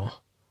people,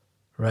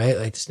 right?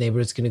 Like this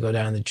neighborhood's going to go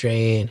down the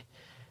drain.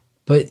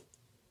 But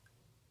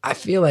I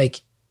feel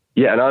like,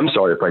 yeah, and I'm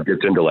sorry if I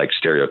get into like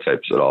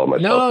stereotypes at all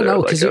myself.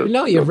 No, because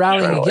you're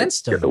rallying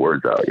against them. Get the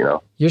words out,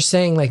 You're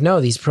saying like, no,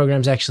 these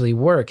programs actually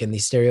work and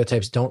these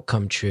stereotypes don't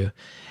come true.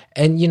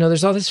 And,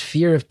 there's all this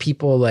fear of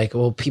people like,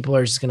 well, people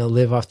are just going to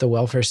live off the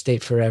welfare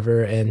state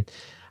forever. And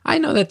I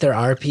know that there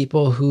are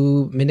people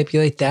who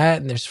manipulate that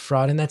and there's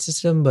fraud in that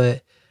system,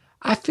 but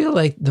I feel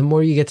like the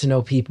more you get to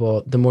know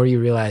people, the more you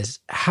realize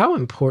how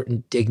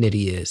important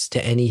dignity is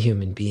to any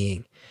human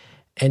being.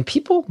 And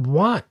people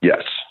want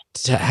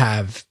to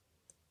have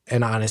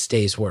an honest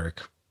day's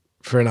work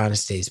for an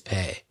honest day's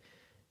pay.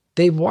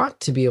 They want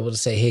to be able to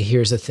say, hey,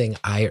 here's a thing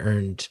I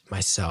earned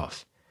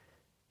myself.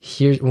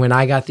 Here, when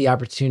I got the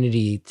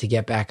opportunity to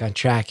get back on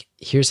track,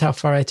 here's how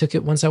far I took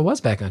it once I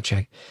was back on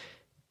track.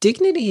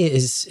 Dignity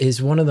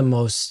is one of the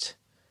most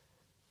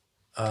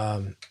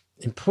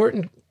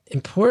important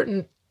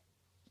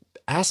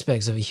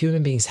aspects of a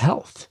human being's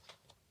health.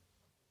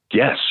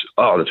 Yes.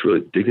 Oh, that's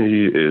really,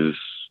 dignity is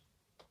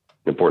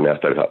an important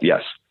aspect of health.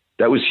 Yes.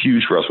 That was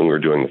huge for us when we were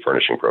doing the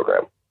furnishing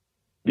program,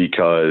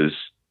 because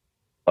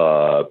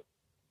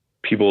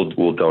people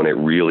will donate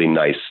really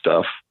nice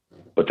stuff,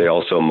 but they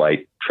also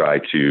might try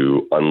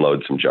to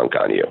unload some junk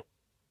on you.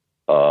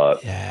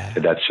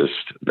 That's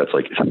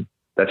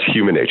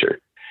human nature.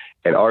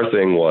 And our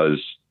thing was,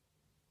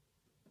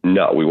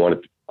 no, we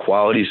wanted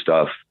quality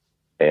stuff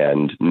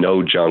and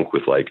no junk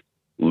with like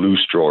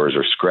loose drawers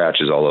or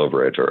scratches all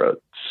over it or a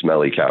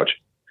smelly couch.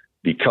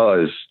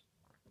 Because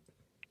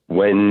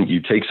when you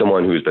take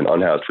someone who's been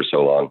unhoused for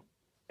so long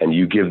and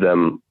you give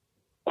them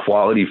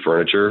quality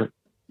furniture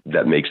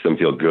that makes them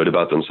feel good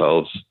about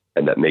themselves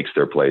and that makes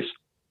their place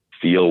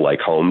feel like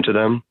home to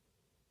them,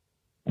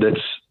 that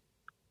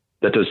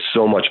does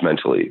so much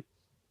mentally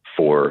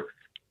for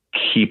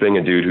keeping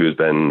a dude who has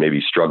been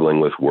maybe struggling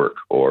with work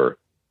or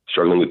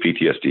struggling with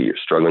PTSD or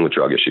struggling with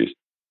drug issues,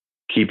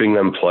 keeping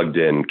them plugged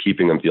in,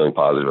 keeping them feeling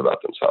positive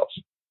about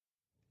themselves.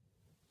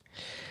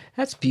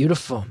 That's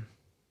beautiful.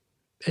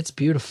 It's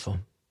beautiful.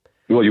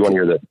 Well, you want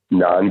to hear the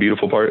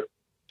non-beautiful part?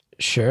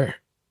 Sure.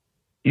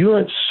 You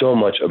learn so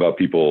much about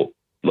people.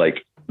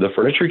 Like, the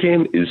furniture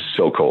game is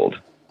so cold.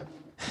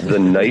 The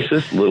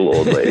nicest little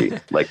old lady,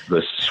 like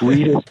the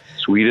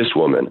sweetest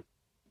woman,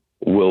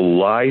 will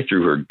lie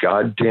through her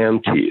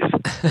goddamn teeth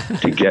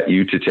to get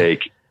you to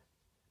take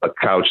a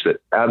couch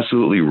that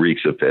absolutely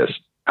reeks of piss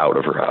out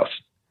of her house.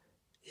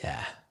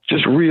 Yeah.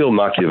 Just real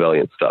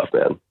Machiavellian stuff,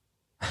 man.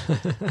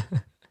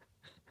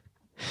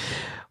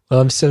 Well,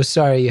 I'm so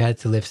sorry you had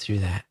to live through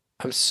that.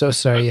 I'm so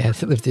sorry you had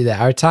to live through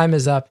that. Our time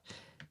is up,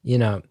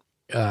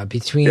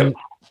 between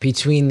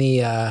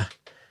the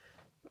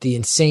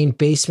insane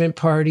basement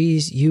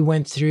parties you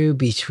went through,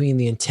 between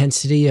the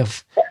intensity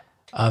of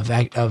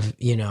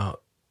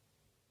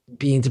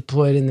being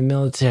deployed in the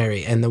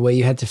military and the way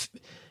you had to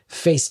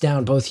face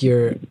down both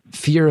your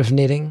fear of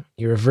knitting,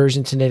 your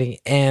aversion to knitting,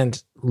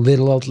 and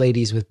little old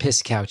ladies with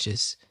piss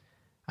couches.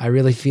 I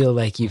really feel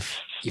like you've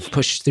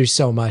pushed through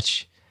so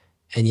much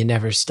and you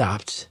never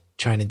stopped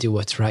trying to do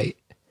what's right.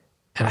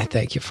 And I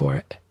thank you for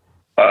it.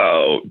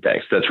 Oh,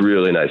 thanks. That's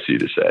really nice of you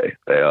to say.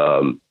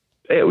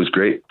 Hey, it was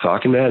great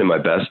talking, man, and my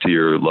best to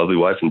your lovely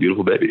wife and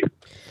beautiful baby.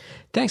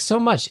 Thanks so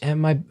much.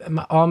 And my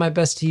all my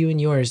best to you and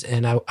yours.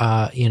 And it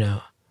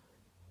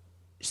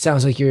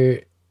sounds like you're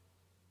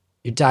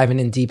diving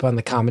in deep on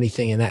the comedy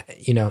thing, and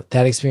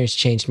that experience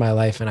changed my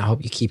life, and I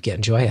hope you keep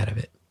getting joy out of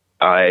it.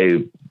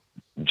 I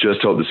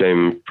just hope the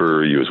same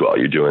for you as well.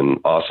 You're doing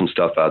awesome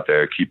stuff out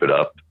there. Keep it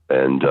up,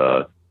 and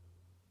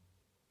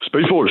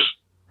Space Force.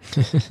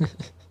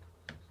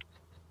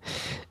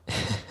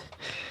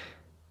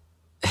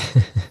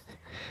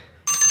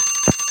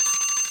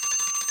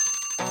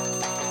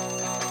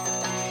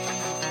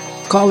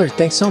 Caller,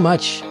 thanks so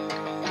much.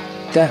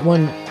 That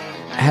one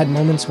had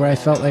moments where I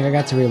felt like I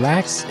got to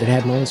relax. It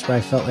had moments where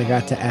I felt like I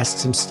got to ask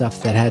some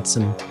stuff that had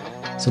some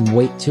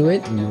weight to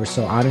it, and you were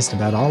so honest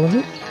about all of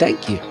it.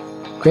 Thank you.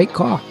 Great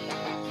call.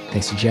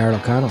 Thanks to Jared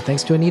O'Connell.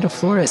 Thanks to Anita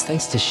Flores.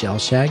 Thanks to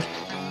Shellshag.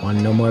 Want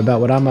to know more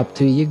about what I'm up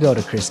to? You go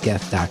to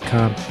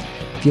chrisgeth.com.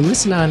 If you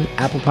listen on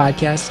Apple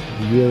Podcasts,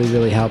 it really,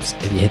 really helps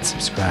if you hit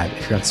subscribe.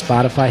 If you're on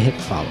Spotify, hit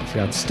follow. If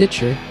you're on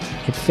Stitcher,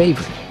 hit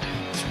favorite.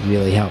 This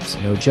really helps.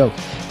 No joke.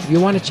 If you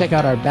want to check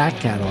out our back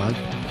catalog,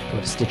 go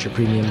to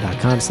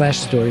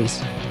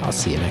stitcherpremium.com/stories. I'll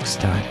see you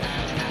next time.